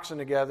oxen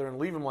together and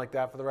leave them like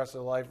that for the rest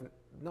of their life.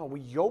 No, we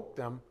yoke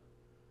them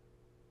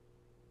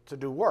to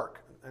do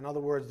work. In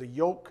other words, the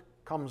yoke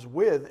comes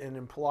with an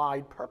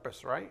implied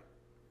purpose, right?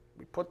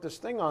 We put this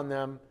thing on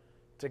them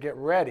to get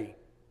ready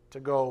to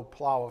go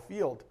plow a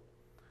field.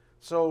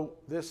 So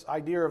this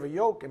idea of a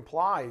yoke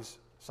implies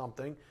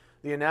something.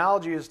 The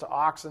analogy is to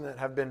oxen that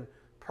have been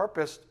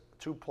purposed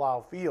to plow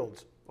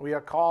fields. We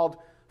are called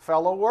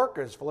fellow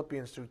workers,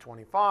 Philippians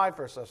 2:25,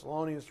 1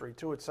 Thessalonians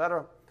 3:2,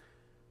 etc.,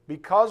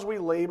 because we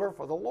labor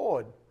for the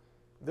Lord.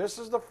 This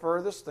is the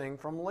furthest thing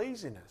from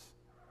laziness.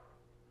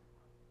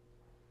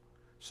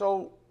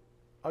 So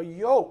a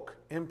yoke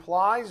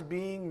implies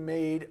being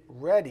made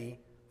ready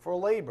for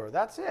labor.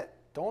 That's it.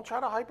 Don't try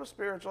to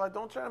hyper-spiritualize.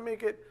 Don't try to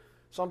make it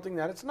something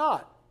that it's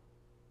not.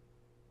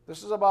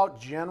 This is about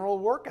general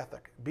work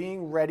ethic,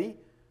 being ready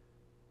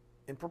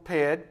and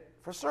prepared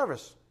for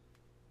service.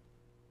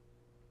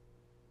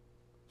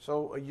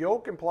 So a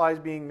yoke implies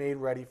being made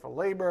ready for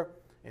labor,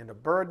 and a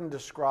burden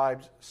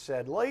describes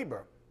said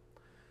labor.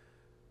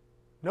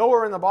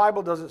 Nowhere in the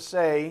Bible does it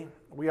say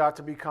we are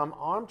to become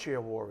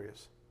armchair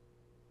warriors.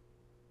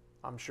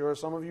 I'm sure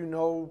some of you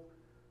know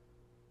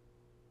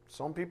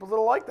some people that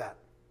are like that.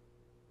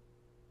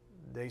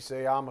 They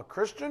say, I'm a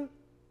Christian,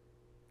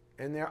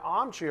 and they're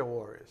armchair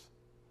warriors.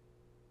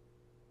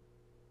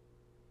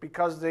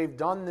 Because they've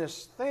done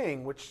this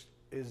thing, which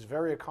is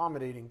very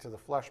accommodating to the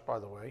flesh, by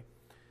the way.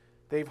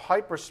 They've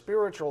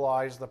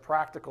hyper-spiritualized the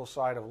practical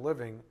side of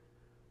living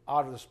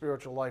out of the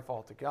spiritual life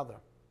altogether.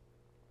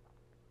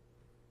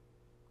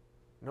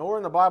 Nowhere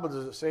in the Bible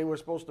does it say we're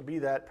supposed to be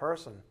that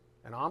person,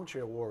 an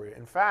armchair warrior.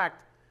 In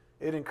fact,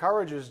 it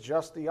encourages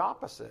just the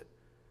opposite.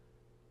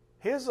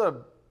 Here's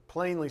a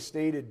plainly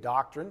stated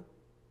doctrine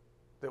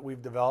that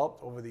we've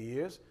developed over the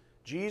years.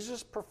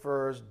 Jesus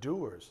prefers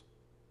doers,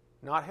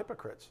 not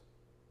hypocrites.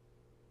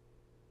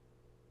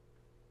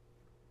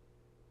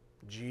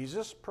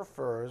 Jesus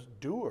prefers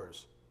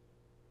doers,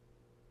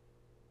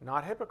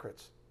 not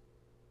hypocrites.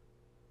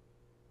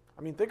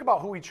 I mean, think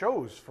about who He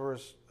chose for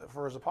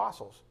his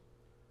apostles.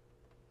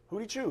 Who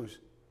did He choose?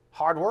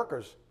 Hard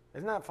workers.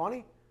 Isn't that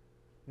funny?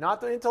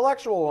 Not the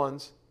intellectual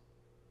ones.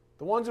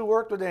 The ones who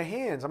worked with their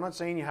hands. I'm not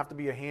saying you have to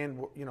be a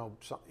hand,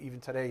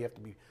 even today you have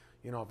to be,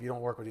 if you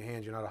don't work with your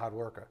hands, you're not a hard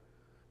worker.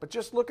 But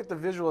just look at the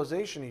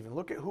visualization even.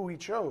 Look at who He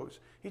chose.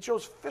 He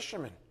chose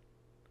fishermen.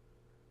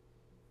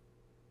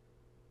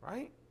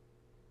 Right?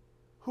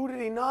 Who did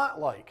He not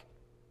like?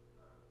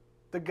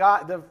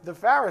 The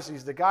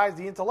Pharisees, the guys,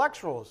 the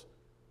intellectuals.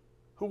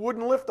 who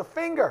wouldn't lift a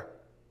finger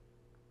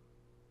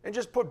and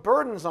just put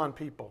burdens on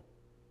people.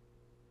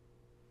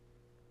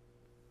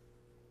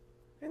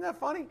 Isn't that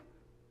funny?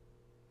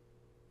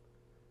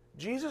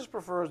 Jesus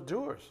prefers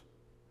doers,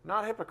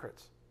 not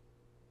hypocrites.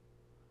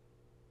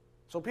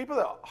 So people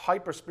that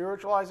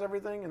hyper-spiritualize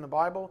everything in the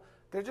Bible,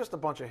 they're just a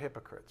bunch of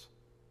hypocrites.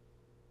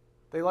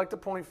 They like to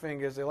point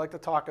fingers, they like to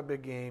talk a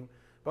big game,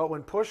 but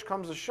when push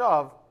comes to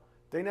shove,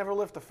 they never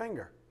lift a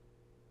finger.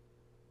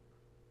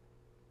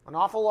 An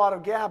awful lot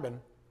of gabbing,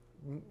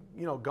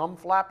 gum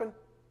flapping,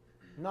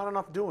 not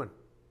enough doing.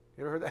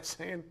 You ever heard that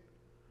saying?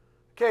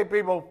 Okay,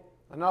 people,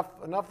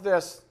 enough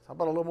this. How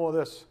about a little more of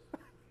this?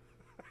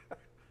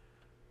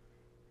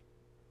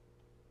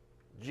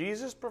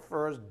 Jesus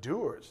prefers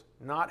doers,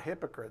 not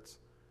hypocrites.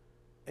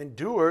 And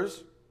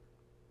doers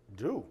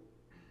do.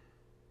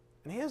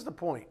 And here's the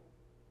point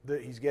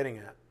that he's getting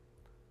at.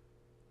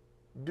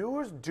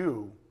 Doers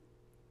do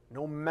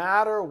no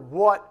matter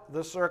what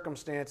the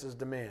circumstances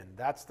demand.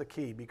 That's the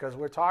key, because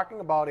we're talking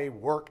about a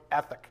work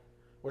ethic.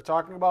 We're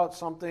talking about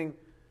something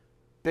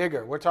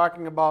bigger. We're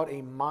talking about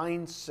a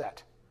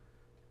mindset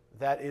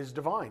that is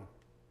divine.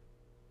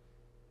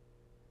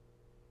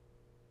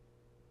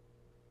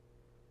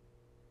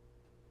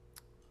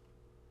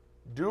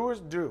 Doers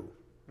do,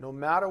 no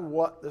matter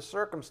what the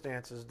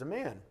circumstances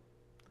demand.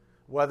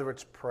 Whether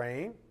it's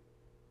praying,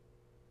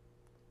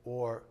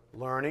 or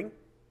learning,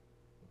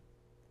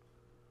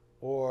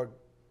 or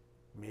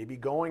maybe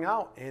going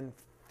out and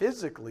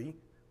physically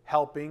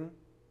helping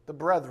the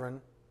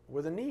brethren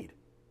with a need.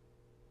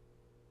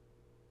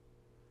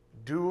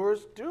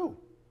 Doers do,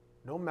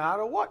 no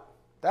matter what.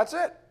 That's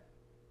it.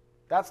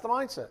 That's the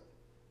mindset.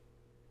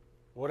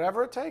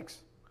 Whatever it takes.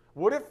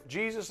 What if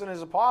Jesus and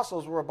his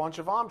apostles were a bunch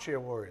of armchair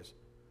warriors?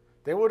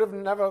 They would have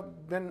never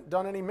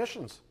done any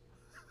missions.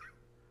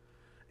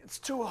 It's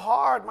too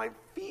hard. My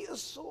feet are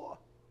sore.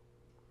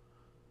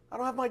 I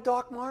don't have my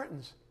Doc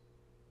Martens.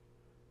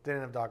 They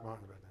didn't have Doc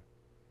Martens back then.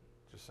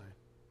 Just saying.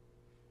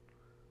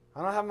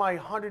 I don't have my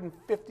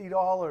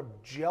 $150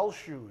 gel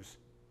shoes.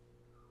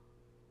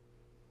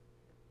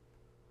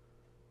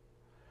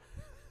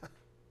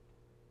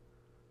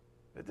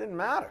 It didn't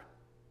matter.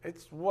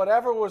 It's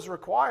whatever was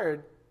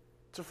required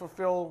to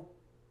fulfill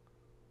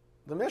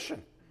the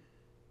mission.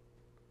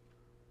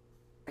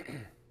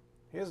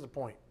 Here's the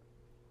point.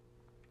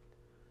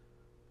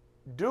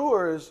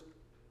 Doers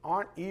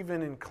aren't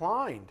even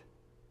inclined.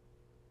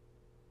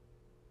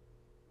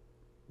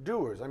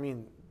 Doers, I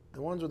mean,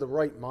 the ones with the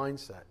right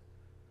mindset,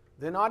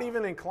 they're not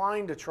even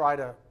inclined to try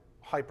to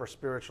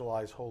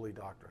hyper-spiritualize holy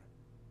doctrine.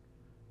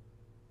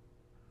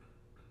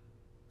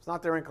 It's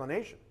not their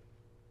inclination.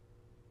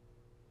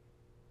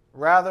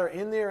 Rather,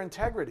 in their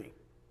integrity,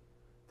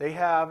 they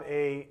have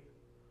a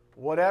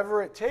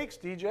whatever it takes,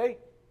 DJ,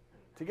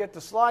 to get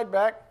the slide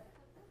back.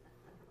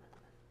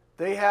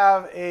 They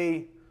have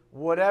a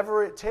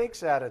whatever it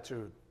takes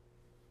attitude.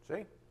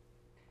 See?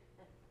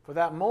 For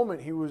that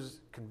moment, he was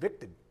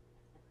convicted.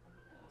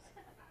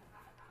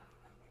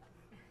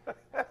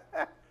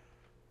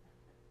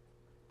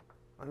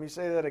 Let me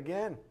say that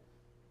again.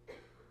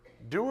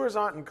 Doers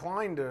aren't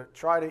inclined to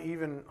try to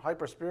even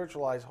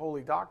hyper-spiritualize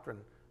holy doctrine.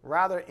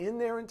 Rather, in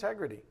their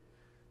integrity,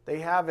 they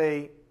have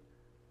a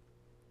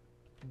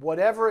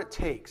whatever it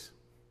takes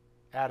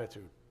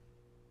attitude.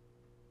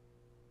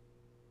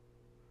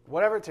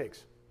 Whatever it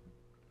takes.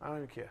 I don't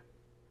even care.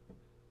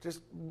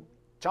 Just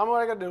tell me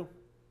what I got to do.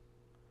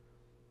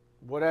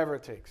 Whatever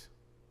it takes.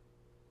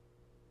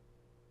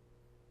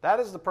 That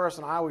is the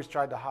person I always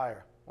tried to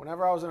hire.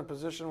 Whenever I was in a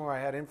position where I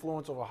had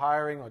influence over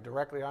hiring or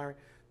directly hiring,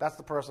 that's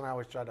the person I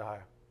always tried to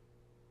hire.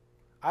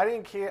 I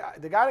didn't care.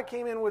 The guy that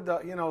came in with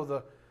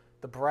the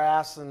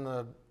brass and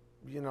the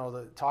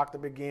talk the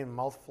big game,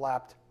 mouth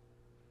flapped.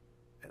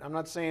 And I'm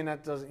not saying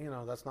that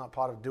doesn't, that's not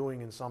part of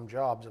doing in some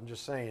jobs. I'm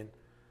just saying,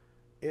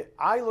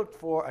 I looked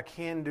for a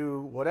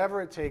can-do,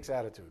 whatever it takes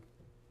attitude.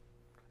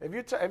 If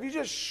you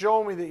just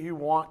show me that you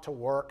want to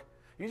work,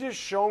 you just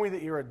show me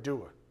that you're a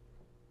doer,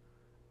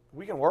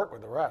 we can work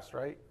with the rest,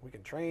 right? We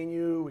can train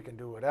you, we can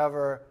do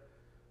whatever.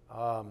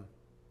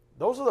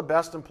 Those are the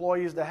best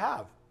employees to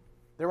have.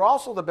 They're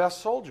also the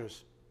best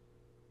soldiers.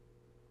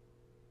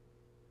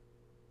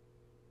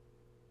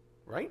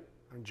 Right?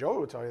 I mean, Joey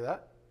would tell you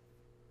that.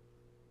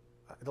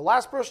 The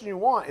last person you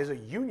want is a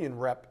union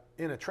rep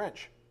in a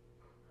trench.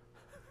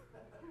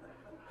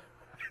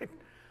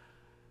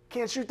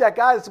 Can't shoot that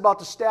guy that's about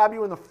to stab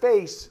you in the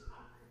face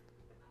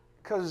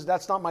because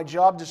that's not my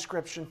job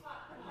description.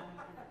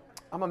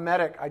 I'm a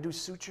medic. I do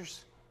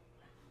sutures.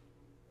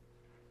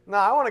 No,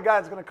 I want a guy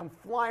that's going to come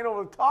flying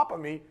over the top of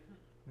me,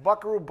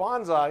 buckaroo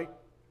banzai,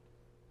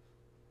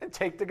 and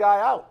take the guy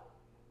out.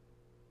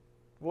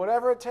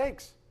 Whatever it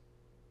takes.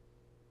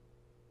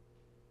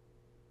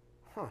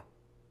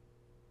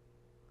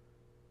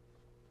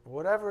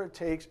 Whatever it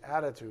takes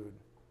attitude.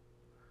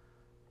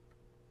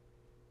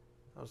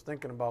 I was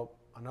thinking about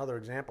another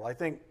example. I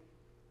think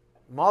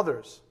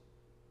mothers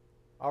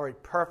are a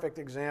perfect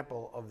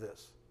example of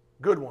this.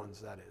 Good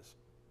ones, that is.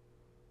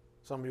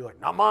 Some of you are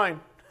like, not mine.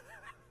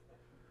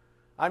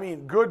 I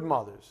mean, good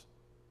mothers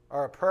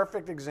are a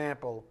perfect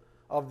example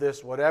of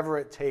this whatever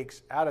it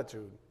takes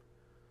attitude.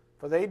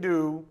 For they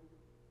do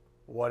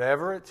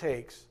whatever it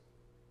takes,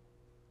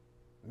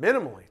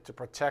 minimally, to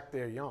protect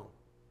their young,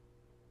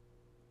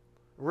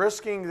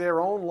 risking their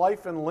own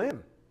life and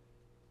limb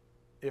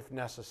if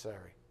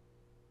necessary.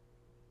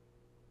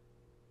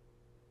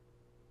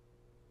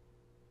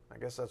 I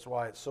guess that's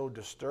why it's so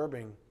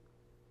disturbing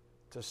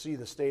to see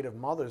the state of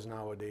mothers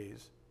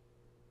nowadays.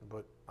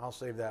 But I'll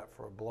save that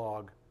for a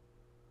blog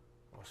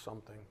or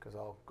something, because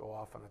I'll go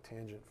off on a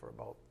tangent for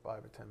about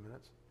 5 or 10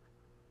 minutes.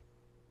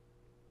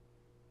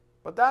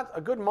 But that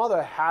a good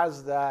mother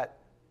has that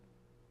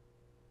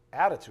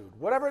attitude,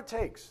 whatever it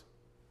takes.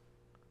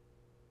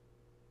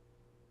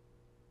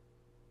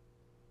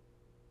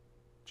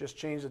 Just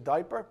change the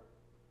diaper.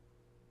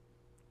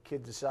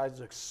 Kid decides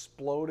to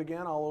explode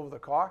again all over the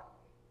car.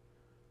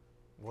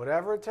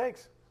 Whatever it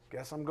takes.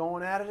 Guess I'm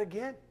going at it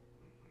again.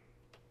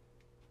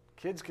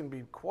 Kids can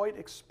be quite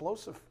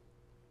explosive.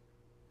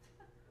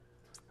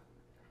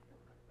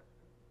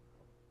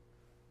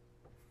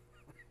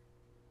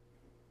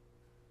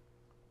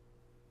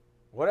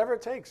 Whatever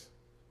it takes.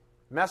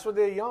 Mess with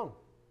their young.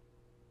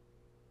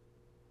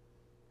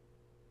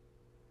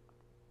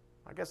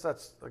 I guess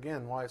that's,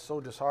 again, why it's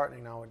so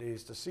disheartening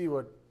nowadays to see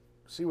what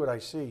I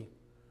see.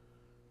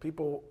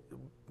 People,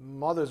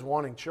 mothers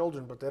wanting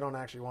children, but they don't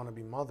actually want to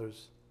be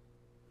mothers.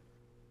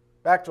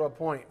 Back to our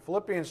point,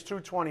 Philippians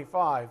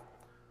 2:25.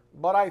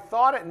 But I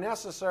thought it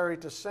necessary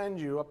to send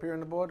you, up here on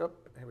the board,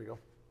 here we go,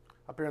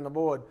 up here on the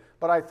board.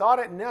 But I thought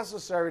it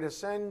necessary to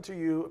send to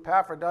you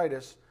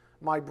Epaphroditus,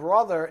 my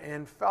brother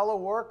and fellow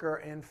worker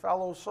and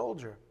fellow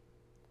soldier,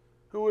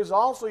 who is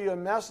also your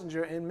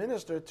messenger and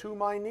minister to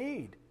my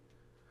need.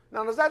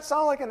 Now, does that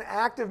sound like an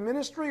active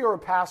ministry or a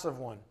passive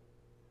one?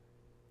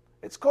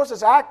 Of course,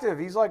 it's active.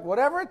 He's like,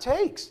 whatever it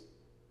takes.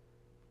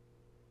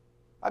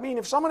 I mean,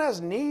 if someone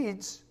has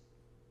needs,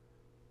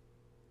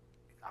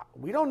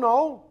 we don't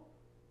know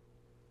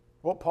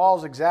what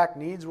Paul's exact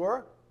needs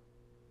were,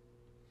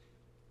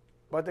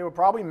 but they were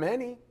probably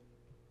many.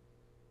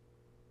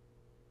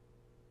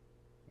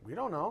 We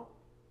don't know.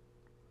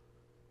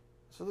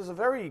 So there's a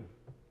very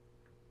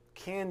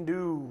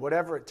can-do,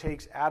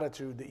 whatever-it-takes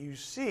attitude that you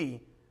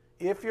see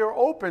if you're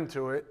open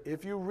to it,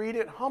 if you read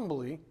it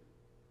humbly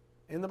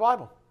in the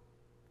Bible.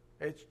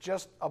 It's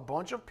just a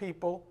bunch of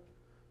people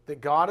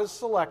that God has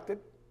selected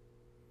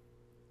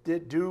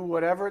that do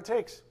whatever it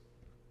takes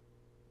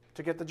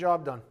to get the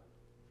job done.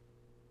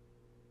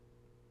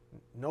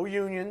 No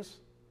unions,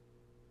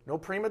 no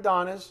prima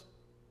donnas,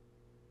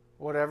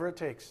 whatever it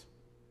takes.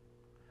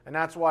 And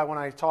that's why when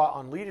I taught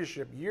on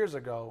leadership years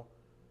ago,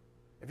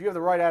 if you have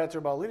the right attitude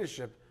about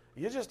leadership,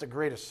 you're just the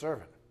greatest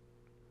servant.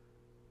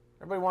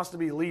 Everybody wants to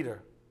be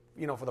leader,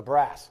 for the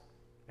brass,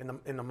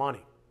 in the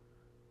money,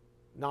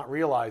 not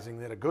realizing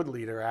that a good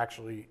leader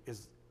actually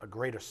is a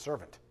greater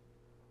servant.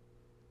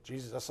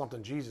 That's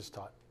something Jesus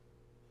taught.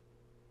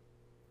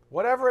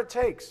 Whatever it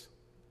takes.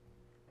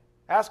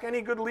 Ask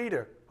any good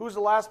leader, who's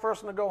the last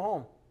person to go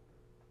home?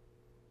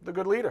 The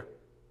good leader.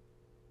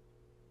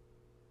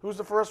 Who's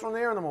the first one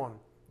there in the morning?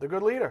 The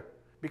good leader.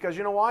 Because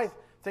you know why?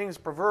 Things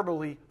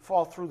proverbially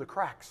fall through the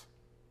cracks.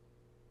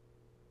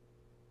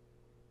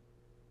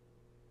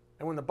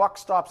 And when the buck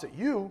stops at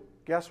you,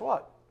 guess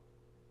what?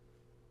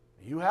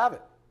 You have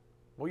it.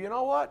 Well, you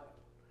know what?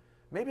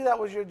 Maybe that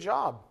was your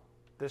job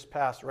this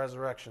past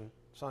Resurrection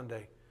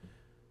Sunday.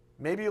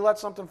 Maybe you let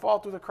something fall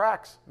through the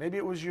cracks. Maybe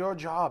it was your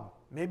job.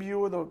 Maybe you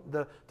were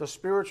the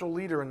spiritual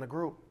leader in the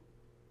group.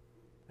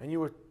 And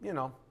you were,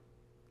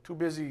 too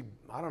busy,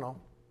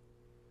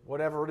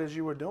 whatever it is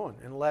you were doing,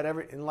 and let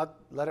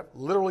it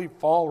literally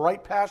fall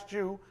right past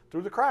you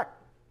through the crack.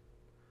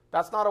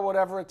 That's not a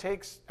whatever it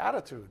takes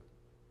attitude.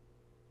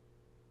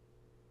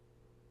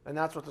 And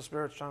that's what the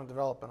Spirit's trying to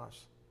develop in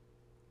us.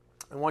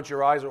 And once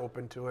your eyes are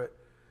open to it,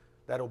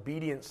 that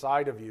obedient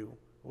side of you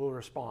will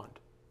respond.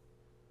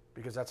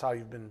 Because that's how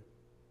you've been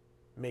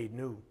made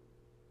new.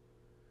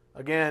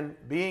 Again,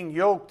 being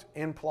yoked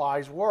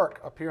implies work.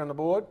 Up here on the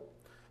board,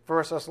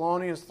 1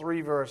 Thessalonians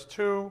 3, verse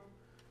 2.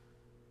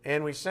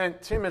 And we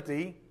sent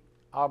Timothy,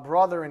 our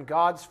brother and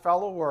God's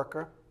fellow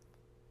worker,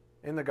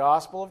 in the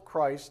gospel of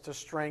Christ to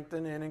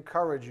strengthen and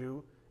encourage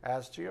you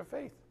as to your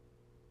faith.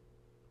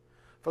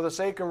 For the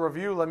sake of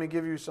review, let me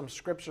give you some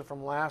scripture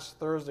from last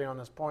Thursday on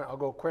this point. I'll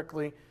go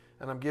quickly,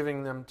 and I'm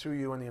giving them to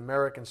you in the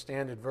American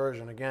Standard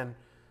Version. Again,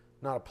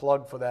 not a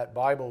plug for that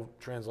Bible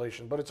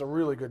translation, but it's a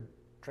really good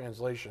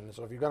translation.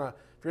 So if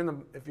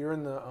you're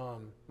in the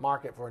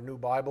market for a new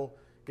Bible,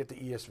 get the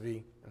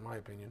ESV, in my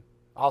opinion.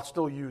 I'll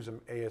still use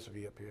an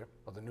ASV up here,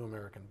 or the New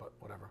American, but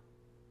whatever.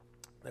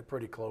 They're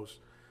pretty close.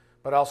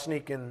 But I'll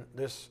sneak in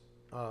this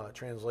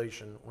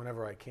translation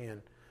whenever I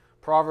can.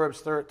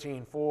 Proverbs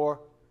 13:4.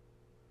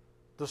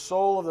 The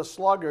soul of the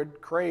sluggard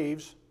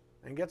craves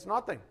and gets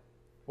nothing,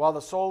 while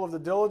the soul of the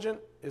diligent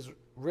is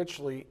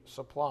richly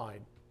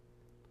supplied.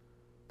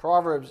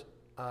 Proverbs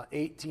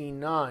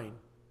 18:9.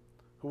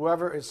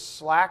 Whoever is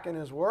slack in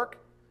his work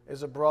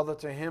is a brother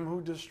to him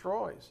who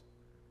destroys.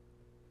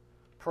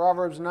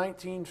 Proverbs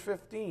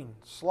 19:15,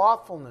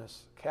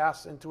 slothfulness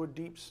casts into a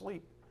deep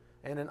sleep,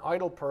 and an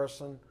idle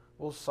person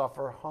will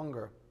suffer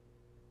hunger.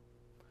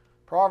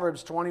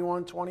 Proverbs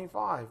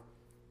 21:25,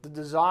 the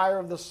desire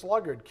of the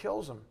sluggard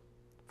kills him,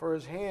 for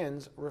his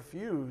hands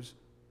refuse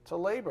to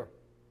labor.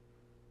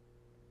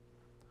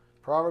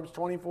 Proverbs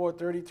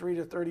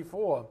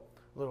 24:33-34,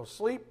 a little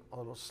sleep, a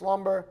little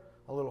slumber,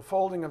 a little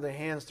folding of the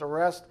hands to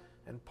rest,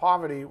 and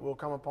poverty will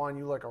come upon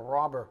you like a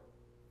robber,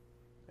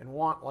 and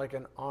want like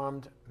an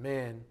armed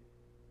man.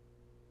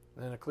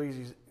 And then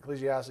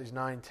Ecclesiastes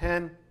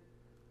 9:10,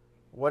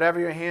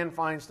 whatever your hand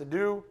finds to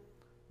do,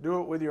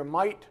 do it with your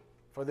might,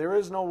 for there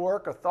is no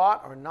work or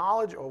thought or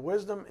knowledge or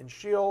wisdom in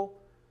Sheol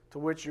to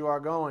which you are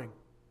going.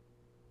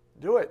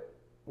 Do it.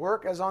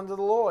 Work as unto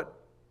the Lord.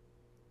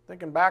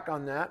 Thinking back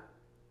on that,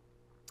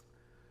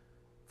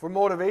 for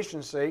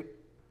motivation's sake,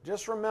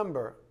 just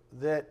remember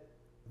that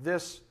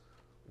this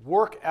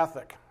work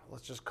ethic,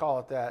 let's just call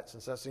it that,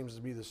 since that seems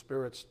to be the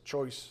Spirit's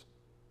choice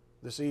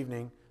this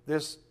evening,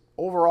 this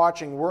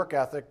overarching work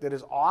ethic that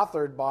is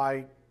authored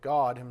by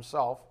God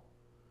Himself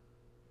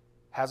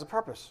has a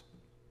purpose.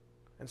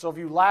 And so if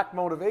you lack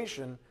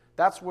motivation,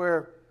 that's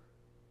where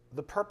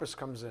the purpose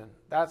comes in.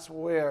 That's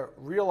where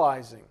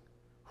realizing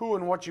who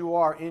and what you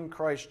are in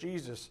Christ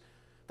Jesus,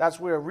 that's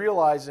where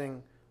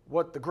realizing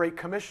what the Great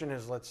Commission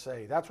is, let's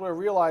say. That's where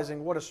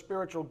realizing what a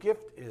spiritual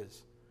gift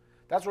is.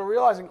 That's where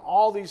realizing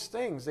all these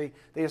things, they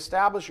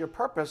establish your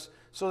purpose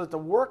so that the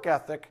work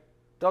ethic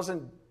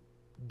doesn't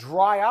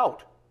dry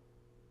out,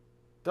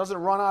 doesn't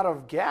run out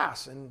of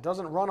gas, and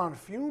doesn't run on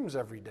fumes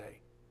every day.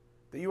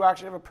 That you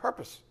actually have a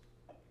purpose.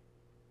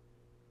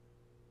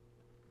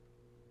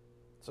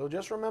 So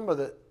just remember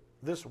that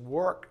this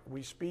work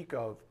we speak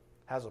of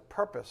has a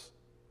purpose.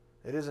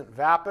 It isn't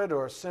vapid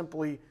or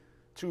simply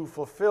to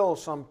fulfill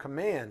some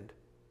command.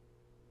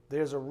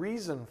 There's a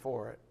reason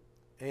for it.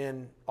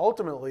 And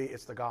ultimately,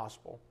 it's the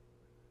gospel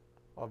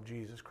of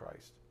Jesus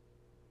Christ.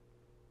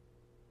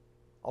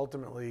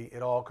 Ultimately,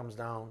 it all comes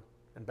down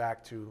and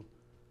back to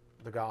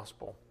the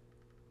gospel.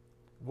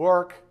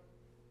 Work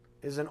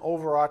is an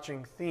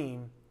overarching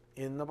theme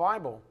in the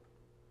Bible.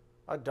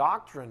 A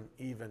doctrine,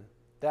 even,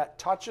 that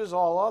touches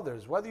all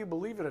others, whether you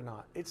believe it or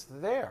not. It's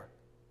there.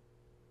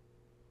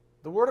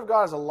 The Word of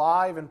God is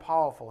alive and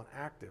powerful and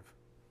active.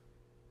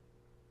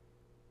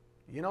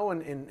 You know,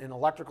 in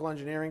electrical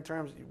engineering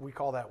terms, we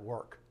call that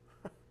work.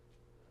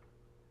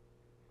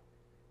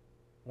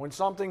 When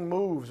something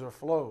moves or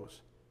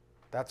flows,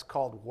 that's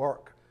called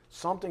work.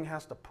 Something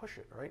has to push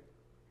it, right?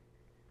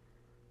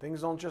 Things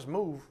don't just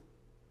move.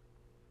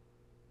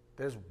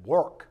 There's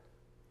work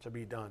to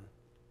be done.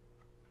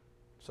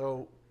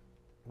 So,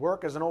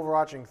 work is an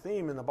overarching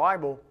theme in the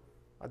Bible,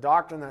 a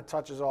doctrine that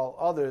touches all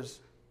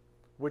others,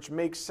 which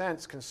makes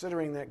sense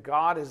considering that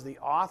God is the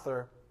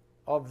author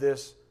of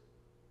this,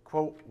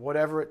 quote,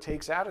 whatever it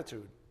takes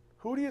attitude.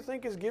 Who do you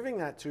think is giving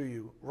that to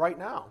you right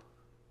now?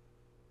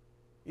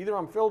 Either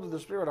I'm filled with the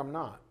Spirit or I'm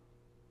not.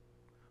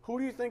 Who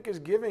do you think is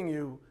giving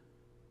you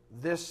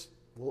this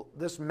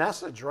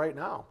message right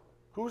now?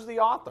 Who's the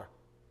author?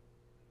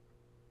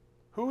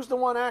 Who's the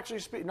one actually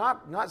speaking?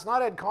 It's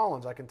not Ed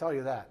Collins, I can tell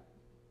you that.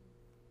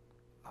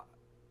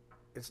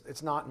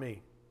 It's not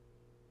me.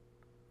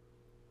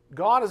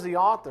 God is the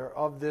author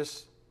of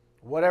this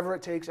whatever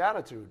it takes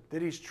attitude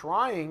that He's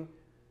trying,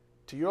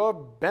 to your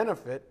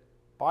benefit,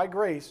 by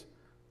grace,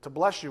 to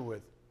bless you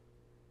with.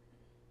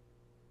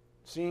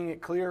 Seeing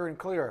it clearer and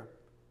clearer.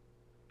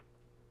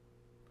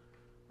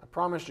 I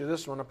promised you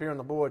this one up here on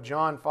the board,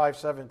 John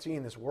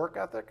 5:17, this work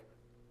ethic.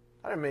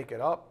 I didn't make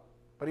it up.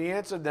 But He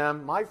answered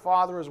them, my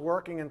Father is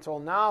working until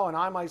now, and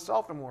I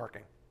myself am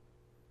working.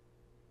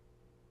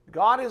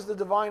 God is the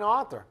divine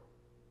author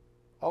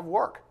of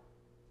work.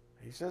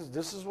 He says,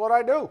 this is what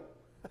I do.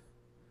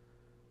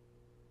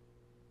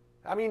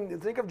 I mean,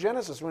 think of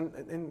Genesis when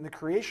in the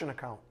creation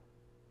account.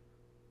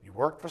 He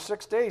worked for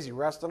 6 days. He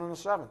rested on the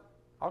seventh.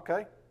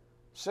 Okay.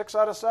 6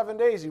 out of 7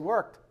 days He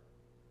worked.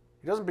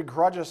 He doesn't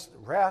begrudge us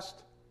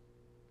rest.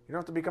 You don't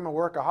have to become a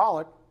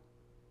workaholic.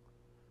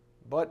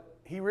 But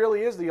He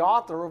really is the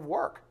author of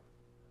work.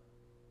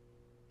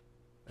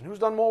 And who's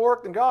done more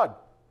work than God?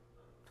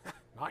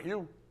 Not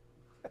you.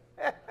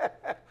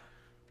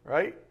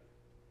 Right?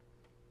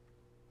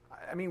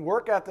 I mean,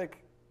 work ethic,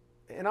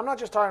 and I'm not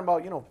just talking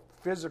about,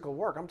 physical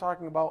work. I'm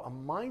talking about a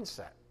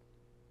mindset.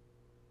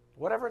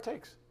 Whatever it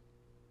takes.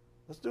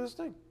 Let's do this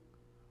thing.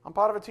 I'm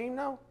part of a team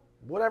now.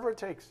 Whatever it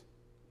takes.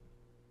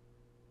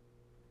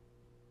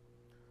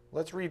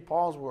 Let's read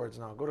Paul's words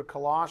now. Go to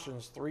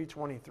Colossians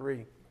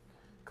 3:23.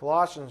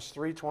 Colossians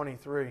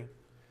 3:23.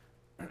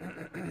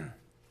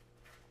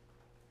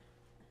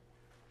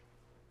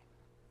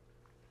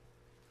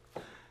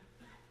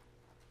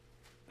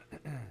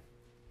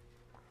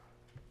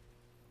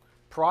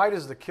 Pride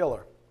is the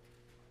killer.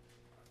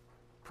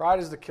 Pride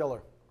is the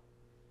killer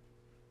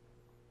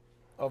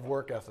of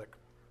work ethic.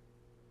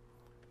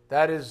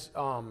 That is,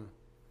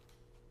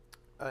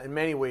 in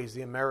many ways,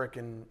 the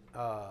American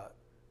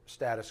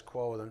status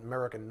quo, the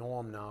American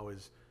norm now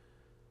is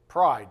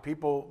pride.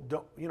 People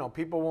don't,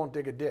 people won't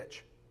dig a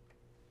ditch.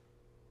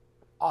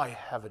 I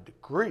have a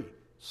degree.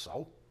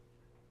 So,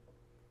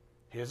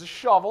 here's a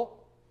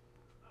shovel.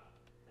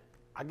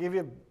 I give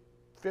you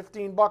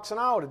 $15 an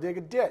hour to dig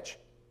a ditch.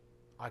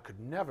 I could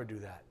never do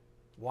that.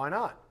 Why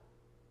not?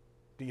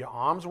 Do your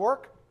arms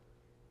work?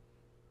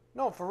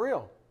 No, for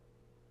real.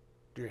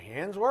 Do your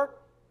hands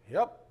work?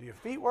 Yep. Do your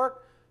feet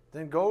work?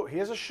 Then go,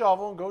 here's a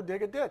shovel and go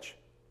dig a ditch.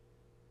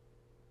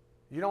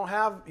 You don't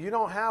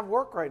have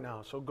work right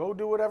now, so go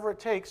do whatever it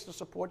takes to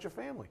support your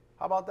family.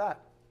 How about that?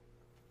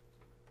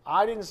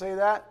 I didn't say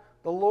that.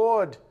 The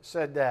Lord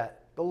said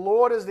that. The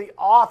Lord is the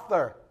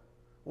author.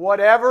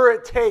 Whatever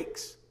it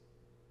takes.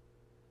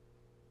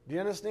 Do you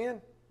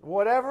understand?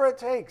 Whatever it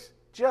takes.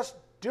 Just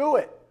do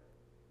it.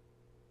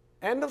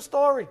 End of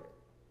story.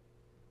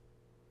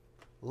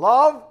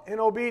 Love and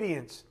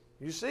obedience.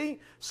 You see?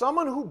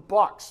 Someone who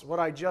bucks what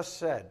I just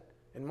said,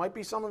 it might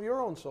be some of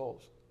your own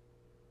souls.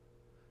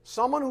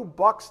 Someone who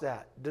bucks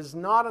that does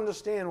not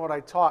understand what I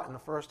taught in the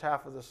first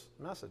half of this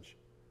message.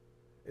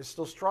 Is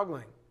still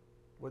struggling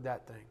with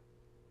that thing.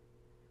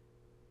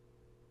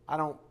 I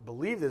don't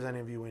believe there's any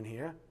of you in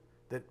here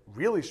that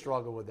really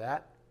struggle with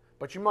that,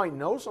 but you might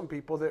know some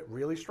people that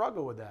really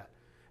struggle with that.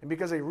 And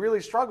because they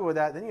really struggle with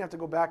that, then you have to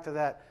go back to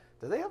that.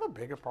 Do they have a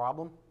bigger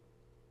problem?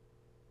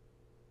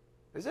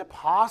 Is there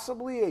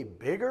possibly a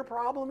bigger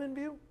problem in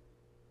view?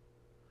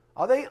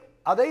 Are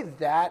they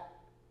that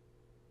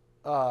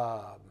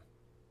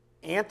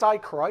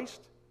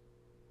anti-Christ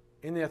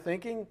in their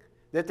thinking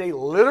that they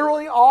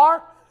literally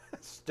are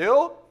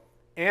still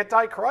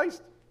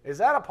anti-Christ? Is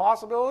that a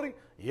possibility?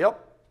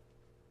 Yep.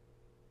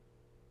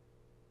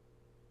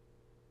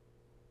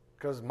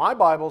 Because my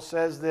Bible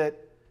says that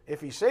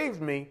if he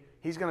saved me,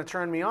 he's going to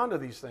turn me on to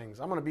these things.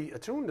 I'm going to be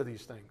attuned to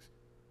these things.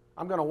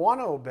 I'm going to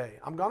want to obey.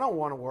 I'm going to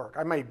want to work.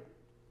 I may,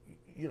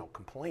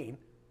 complain.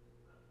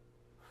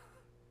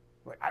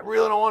 Like, I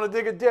really don't want to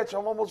dig a ditch.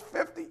 I'm almost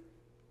 50.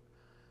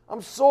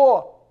 I'm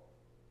sore.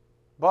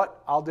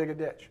 But I'll dig a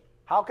ditch.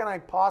 How can I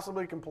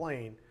possibly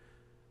complain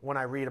when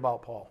I read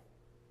about Paul?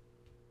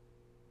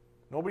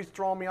 Nobody's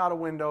throwing me out of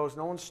windows.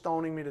 No one's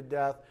stoning me to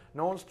death.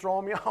 No one's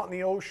throwing me out in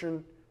the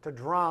ocean to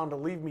drown, to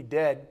leave me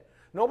dead.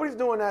 Nobody's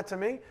doing that to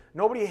me.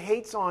 Nobody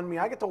hates on me.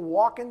 I get to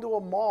walk into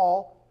a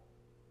mall,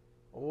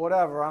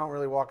 whatever. I don't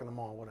really walk in the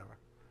mall, whatever.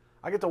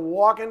 I get to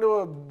walk into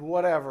a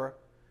whatever,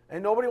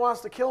 and nobody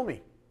wants to kill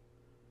me.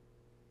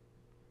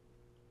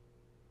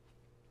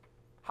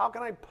 How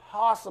can I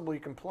possibly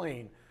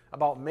complain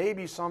about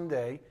maybe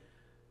someday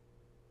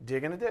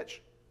digging a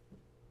ditch?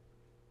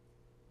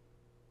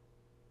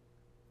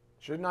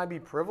 Shouldn't I be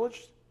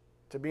privileged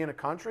to be in a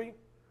country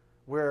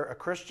where a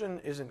Christian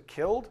isn't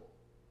killed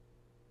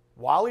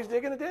while he's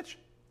digging a ditch?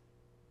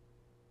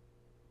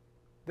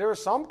 There are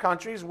some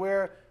countries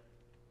where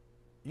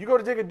you go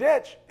to dig a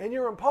ditch and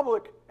you're in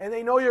public and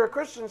they know you're a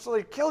Christian, so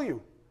they kill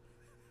you.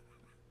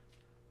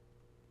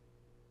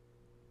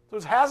 So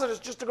it's hazardous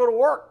just to go to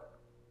work.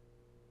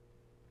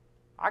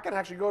 I can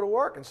actually go to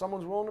work and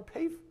someone's willing to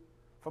pay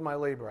for my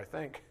labor, I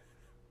think.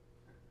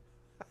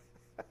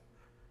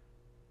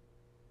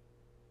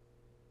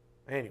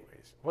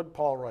 Anyways, what did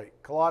Paul write?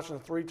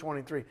 Colossians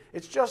 3:23.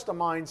 It's just a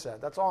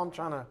mindset. That's all I'm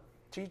trying to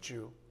teach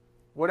you.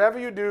 Whatever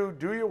you do,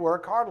 do your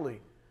work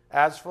heartily,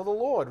 as for the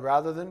Lord,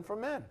 rather than for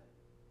men.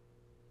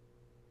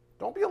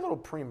 Don't be a little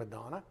prima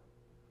donna.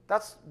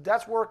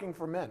 That's working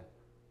for men.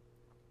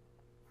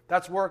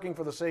 That's working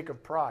for the sake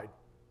of pride.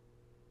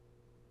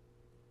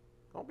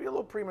 Don't be a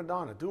little prima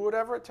donna. Do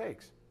whatever it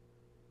takes.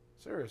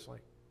 Seriously.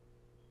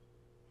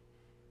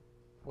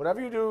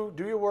 Whatever you do,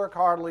 do your work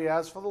heartily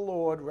as for the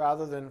Lord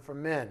rather than for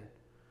men,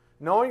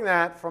 knowing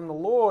that from the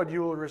Lord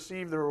you will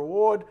receive the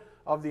reward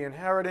of the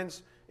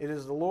inheritance. It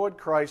is the Lord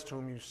Christ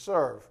whom you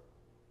serve.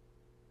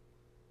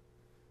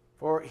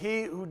 For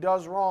he who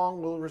does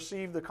wrong will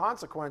receive the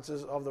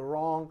consequences of the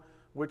wrong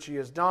which he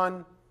has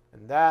done,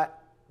 and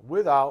that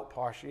without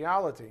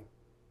partiality.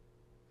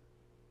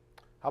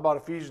 How about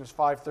Ephesians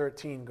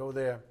 5:13? Go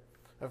there.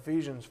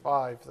 Ephesians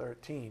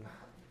 5:13.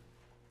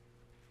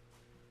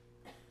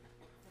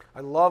 I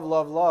love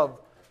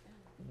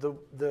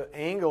the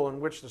angle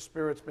in which the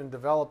Spirit's been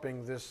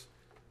developing this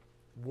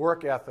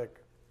work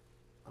ethic.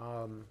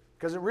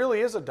 Because it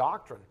really is a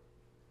doctrine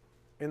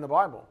in the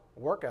Bible.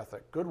 Work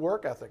ethic, good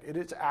work ethic. It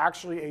is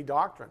actually a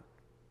doctrine.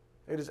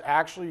 It is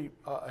actually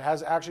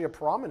has actually a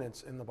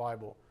prominence in the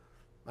Bible.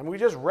 And we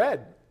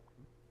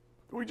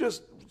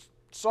just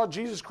saw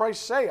Jesus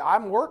Christ say,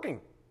 I'm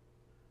working.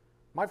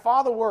 My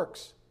Father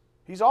works.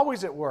 He's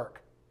always at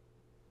work.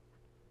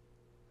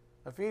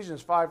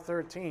 Ephesians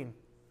 5:13.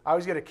 I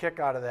always get a kick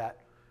out of that.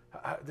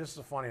 This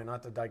is funny,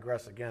 not to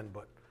digress again,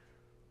 but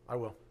I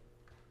will.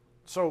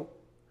 So,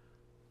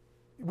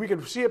 we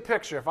could see a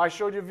picture. If I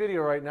showed you a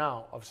video right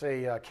now of,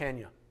 say,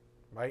 Kenya,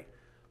 right?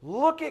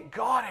 Look at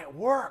God at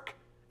work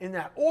in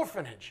that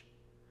orphanage.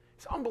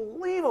 It's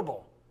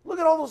unbelievable. Look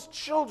at all those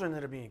children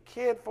that are being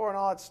cared for and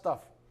all that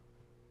stuff.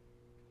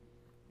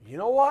 You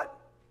know what?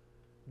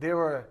 There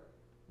were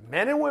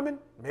men and women,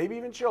 maybe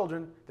even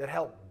children, that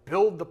helped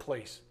build the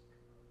place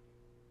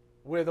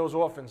where those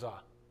orphans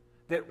are,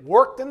 that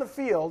worked in the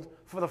field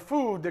for the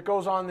food that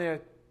goes on their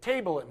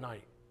table at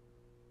night,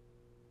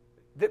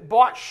 that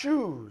bought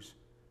shoes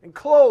and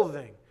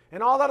clothing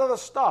and all that other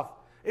stuff.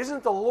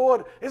 Isn't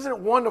it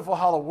wonderful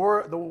how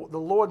the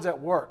Lord's at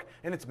work?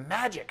 And it's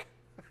magic.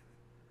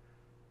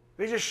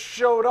 They just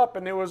showed up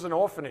and there was an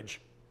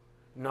orphanage.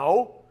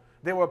 No,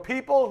 there were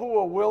people who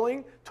were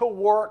willing to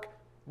work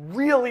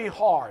really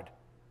hard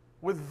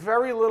with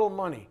very little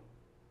money,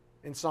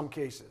 in some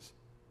cases,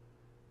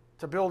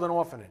 to build an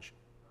orphanage.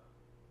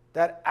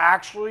 That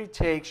actually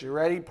takes, you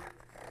ready?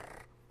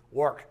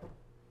 Work.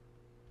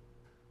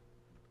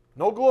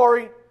 No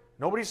glory.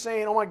 Nobody's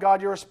saying, oh my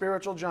God, you're a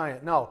spiritual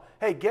giant. No.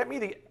 Hey, get me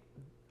I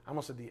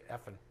almost said the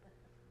effing.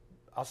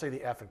 I'll say the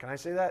effing. Can I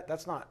say that?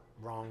 That's not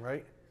wrong,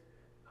 right?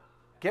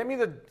 Get me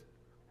the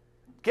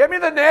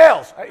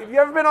nails. If you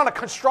ever been on a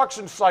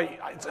construction site,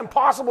 it's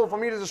impossible for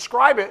me to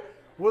describe it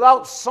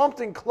without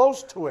something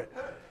close to it.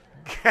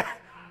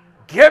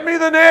 Get me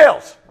the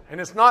nails. And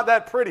it's not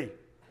that pretty.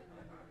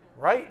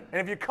 Right? And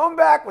if you come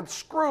back with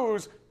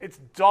screws, it's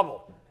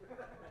double.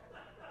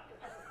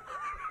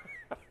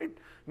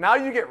 Now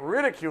you get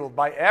ridiculed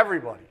by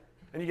everybody.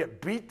 And you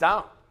get beat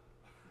down.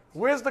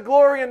 Where's the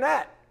glory in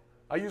that?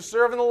 Are you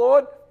serving the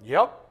Lord?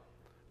 Yep.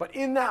 But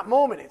in that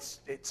moment,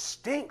 it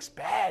stinks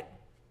bad.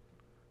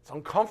 It's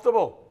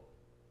uncomfortable.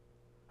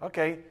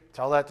 Okay,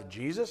 tell that to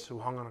Jesus, who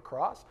hung on a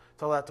cross.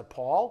 Tell that to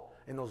Paul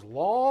in those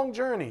long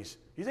journeys.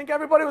 You think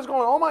everybody was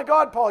going, oh my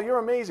God, Paul, you're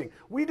amazing.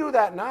 We do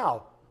that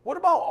now. What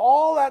about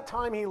all that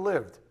time he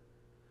lived?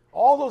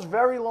 All those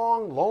very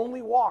long,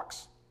 lonely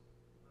walks.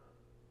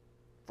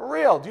 For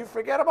real, do you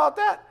forget about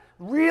that?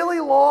 Really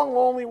long,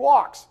 lonely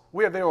walks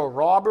where there were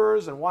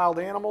robbers and wild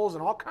animals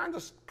and all kinds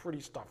of pretty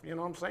stuff. You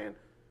know what I'm saying?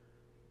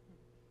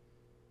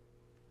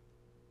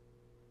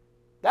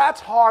 That's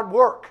hard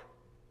work.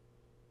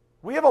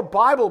 We have a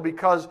Bible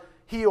because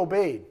he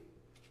obeyed.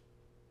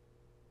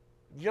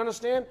 Do you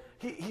understand?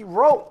 He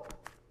wrote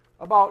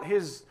about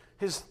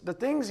the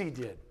things he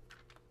did.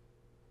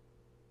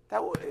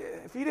 That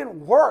if he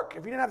didn't work,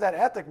 if he didn't have that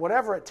ethic,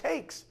 whatever it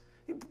takes.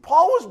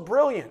 Paul was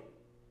brilliant.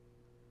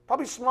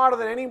 Probably smarter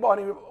than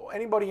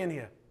anybody in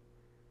here.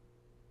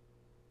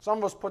 Some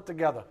of us put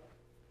together.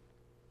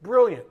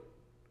 Brilliant.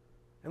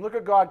 And look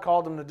what God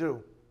called him to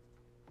do.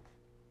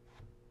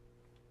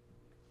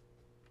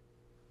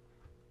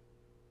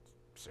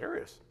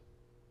 Serious.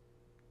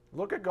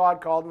 Look at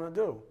God called him to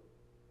do.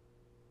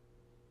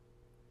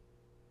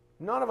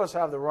 None of us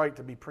have the right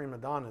to be prima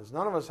donnas.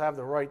 None of us have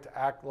the right to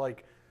act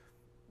like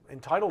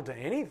entitled to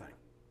anything.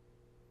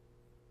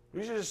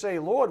 We should just say,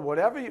 Lord,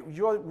 whatever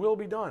your will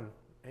be done.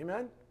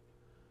 Amen?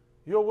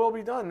 Your will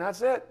be done.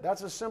 That's it.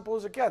 That's as simple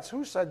as it gets.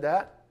 Who said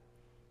that?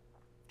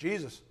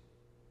 Jesus.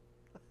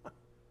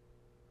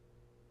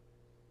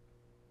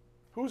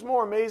 Who's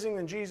more amazing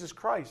than Jesus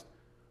Christ?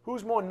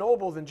 Who's more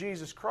noble than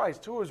Jesus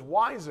Christ? Who is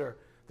wiser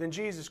than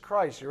Jesus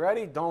Christ? You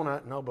ready?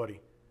 Donut. Nobody.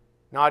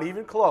 Not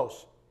even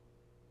close.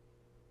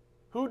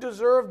 Who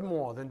deserved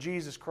more than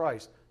Jesus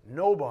Christ?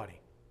 Nobody.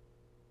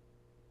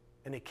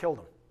 And they killed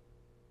him.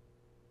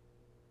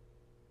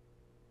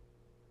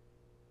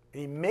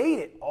 And he made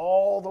it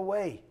all the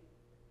way.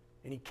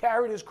 And he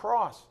carried his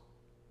cross.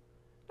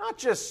 Not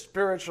just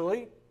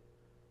spiritually,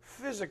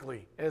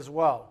 physically as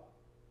well.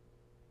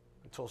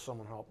 Until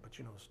someone helped, but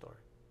you know the story.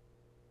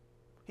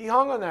 He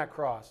hung on that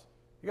cross.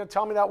 You going to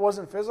tell me that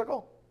wasn't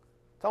physical?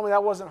 Tell me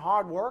that wasn't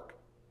hard work?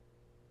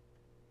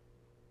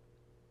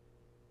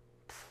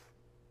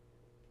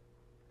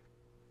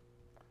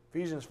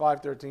 Ephesians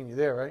 5:13, you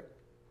there, right?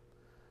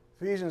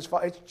 Ephesians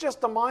 5, it's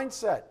just a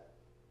mindset.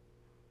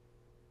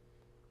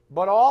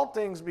 But all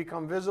things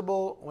become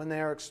visible when they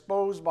are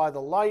exposed by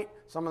the light.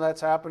 Some of that's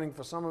happening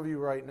for some of you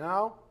right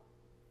now.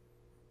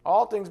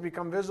 All things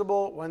become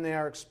visible when they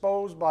are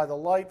exposed by the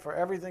light, for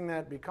everything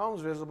that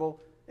becomes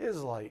visible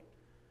is light.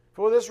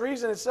 For this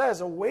reason it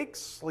says, awake,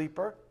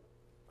 sleeper,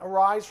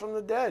 arise from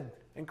the dead,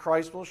 and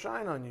Christ will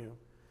shine on you.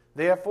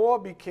 Therefore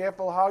be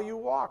careful how you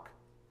walk,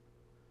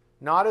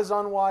 not as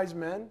unwise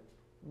men,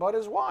 but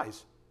as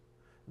wise,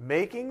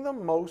 making the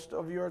most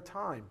of your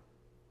time,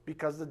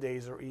 because the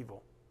days are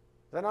evil.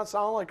 Does that not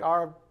sound like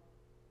our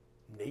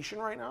nation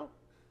right now?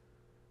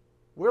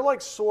 We're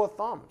like sore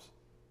thumbs.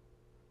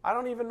 I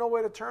don't even know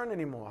where to turn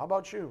anymore. How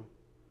about you?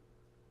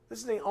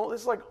 This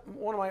is like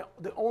one of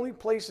the only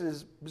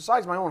places,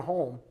 besides my own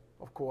home,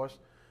 of course,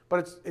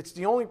 but it's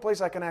the only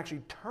place I can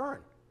actually turn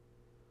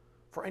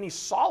for any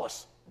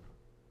solace.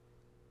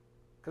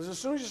 Because as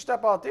soon as you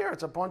step out there,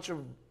 it's a bunch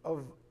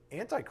of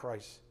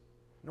antichrists.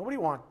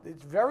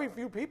 It's very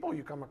few people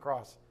you come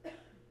across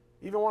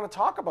even want to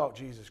talk about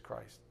Jesus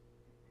Christ.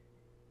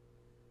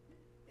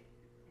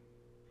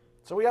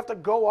 So we have to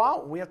go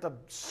out, and we have to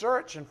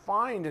search and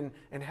find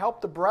and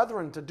help the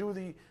brethren to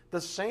do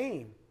the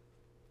same.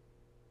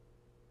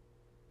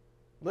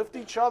 Lift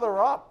each other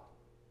up.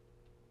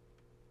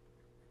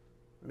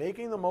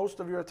 Making the most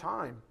of your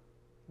time,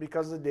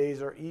 because the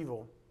days are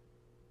evil.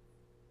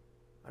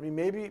 I mean,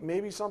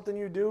 maybe something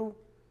you do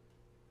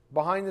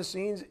behind the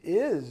scenes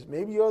is,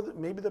 maybe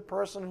the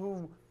person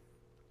who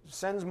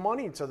sends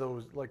money to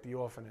those, like the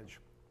orphanage.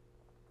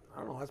 I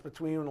don't know, that's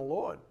between you and the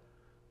Lord.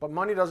 But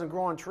money doesn't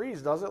grow on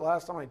trees, does it?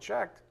 Last time I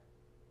checked.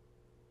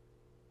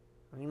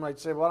 And you might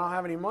say, well, I don't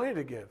have any money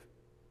to give.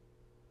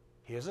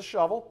 Here's a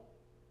shovel.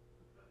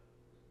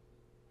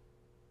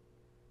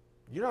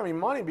 You don't have any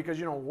money because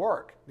you don't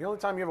work. The only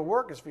time you ever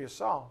work is for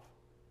yourself.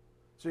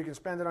 So you can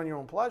spend it on your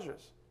own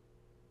pleasures.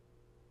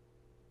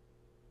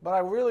 But I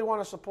really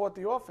want to support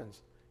the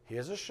orphans.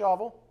 Here's a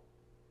shovel.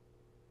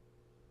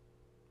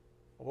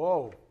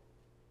 Whoa.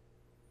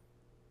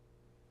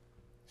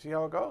 See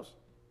how it goes?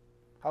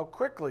 How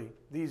quickly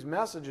these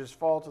messages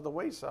fall to the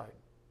wayside.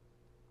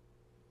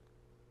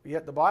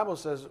 Yet the Bible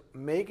says,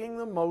 making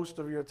the most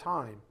of your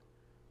time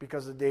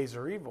because the days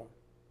are evil.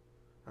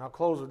 And I'll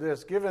close with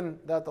this. Given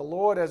that the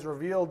Lord has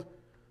revealed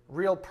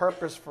real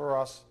purpose for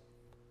us,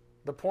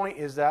 the point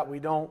is that we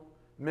don't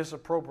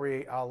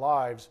misappropriate our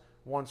lives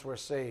once we're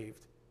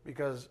saved,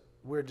 because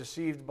we're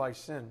deceived by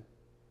sin.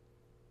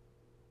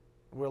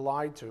 We're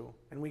lied to.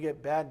 And we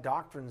get bad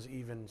doctrines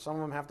even. Some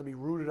of them have to be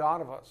rooted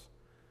out of us.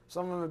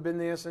 Some of them have been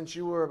there since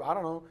you were,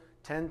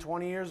 10,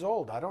 20 years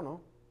old. I don't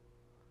know.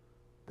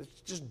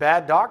 It's just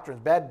bad doctrines,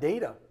 bad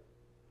data.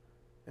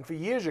 And for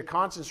years your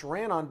conscience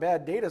ran on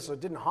bad data, so it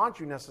didn't haunt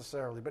you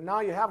necessarily. But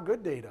now you have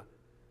good data.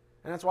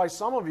 And that's why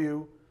some of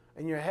you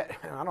in your head,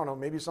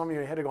 maybe some of you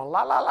in your head are going,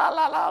 la, la, la,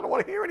 la, la, I don't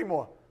want to hear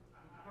anymore.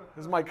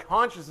 Because my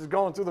conscience is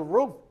going through the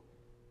roof.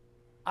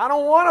 I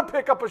don't want to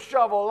pick up a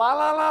shovel, la,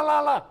 la, la, la,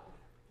 la.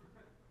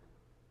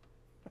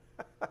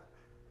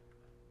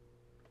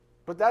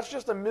 But that's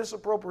just a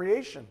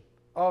misappropriation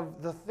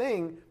of the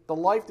thing, the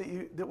life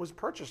that was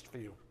purchased for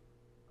you.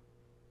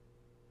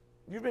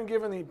 You've been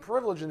given the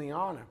privilege and the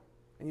honor.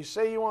 And you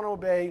say you want to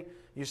obey,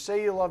 you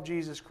say you love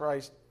Jesus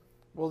Christ,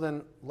 well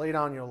then lay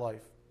down your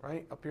life,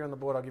 right? Up here on the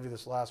board, I'll give you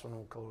this last one and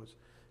we'll close.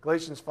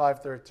 Galatians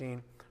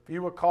 5:13, for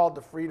you were called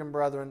to freedom,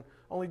 brethren,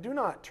 only do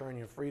not turn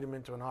your freedom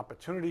into an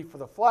opportunity for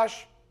the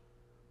flesh,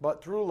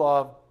 but through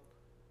love,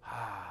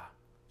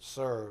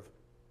 serve.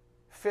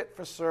 Fit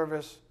for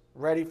service,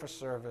 ready for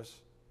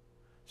service.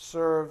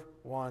 Serve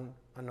one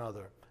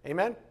another.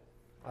 Amen?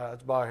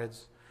 Let's bow our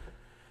heads.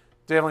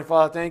 Dear Heavenly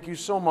Father, thank you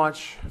so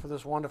much for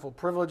this wonderful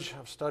privilege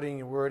of studying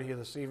your word here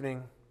this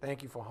evening.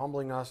 Thank you for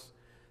humbling us.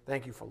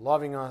 Thank you for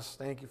loving us.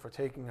 Thank you for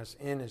taking us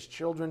in as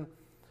children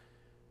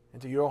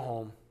into your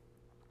home.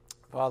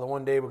 Father,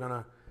 one day we're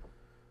going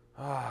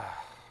to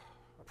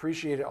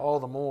appreciate it all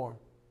the more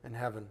in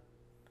heaven.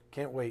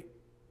 Can't wait.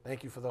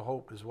 Thank you for the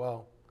hope as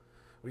well.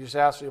 We just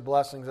ask for your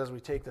blessings as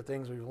we take the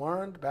things we've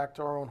learned back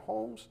to our own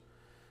homes.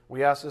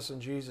 We ask this in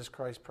Jesus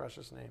Christ's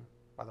precious name.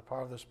 By the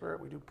power of the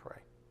Spirit, we do pray.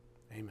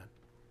 Amen.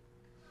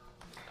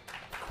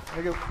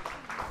 Thank you.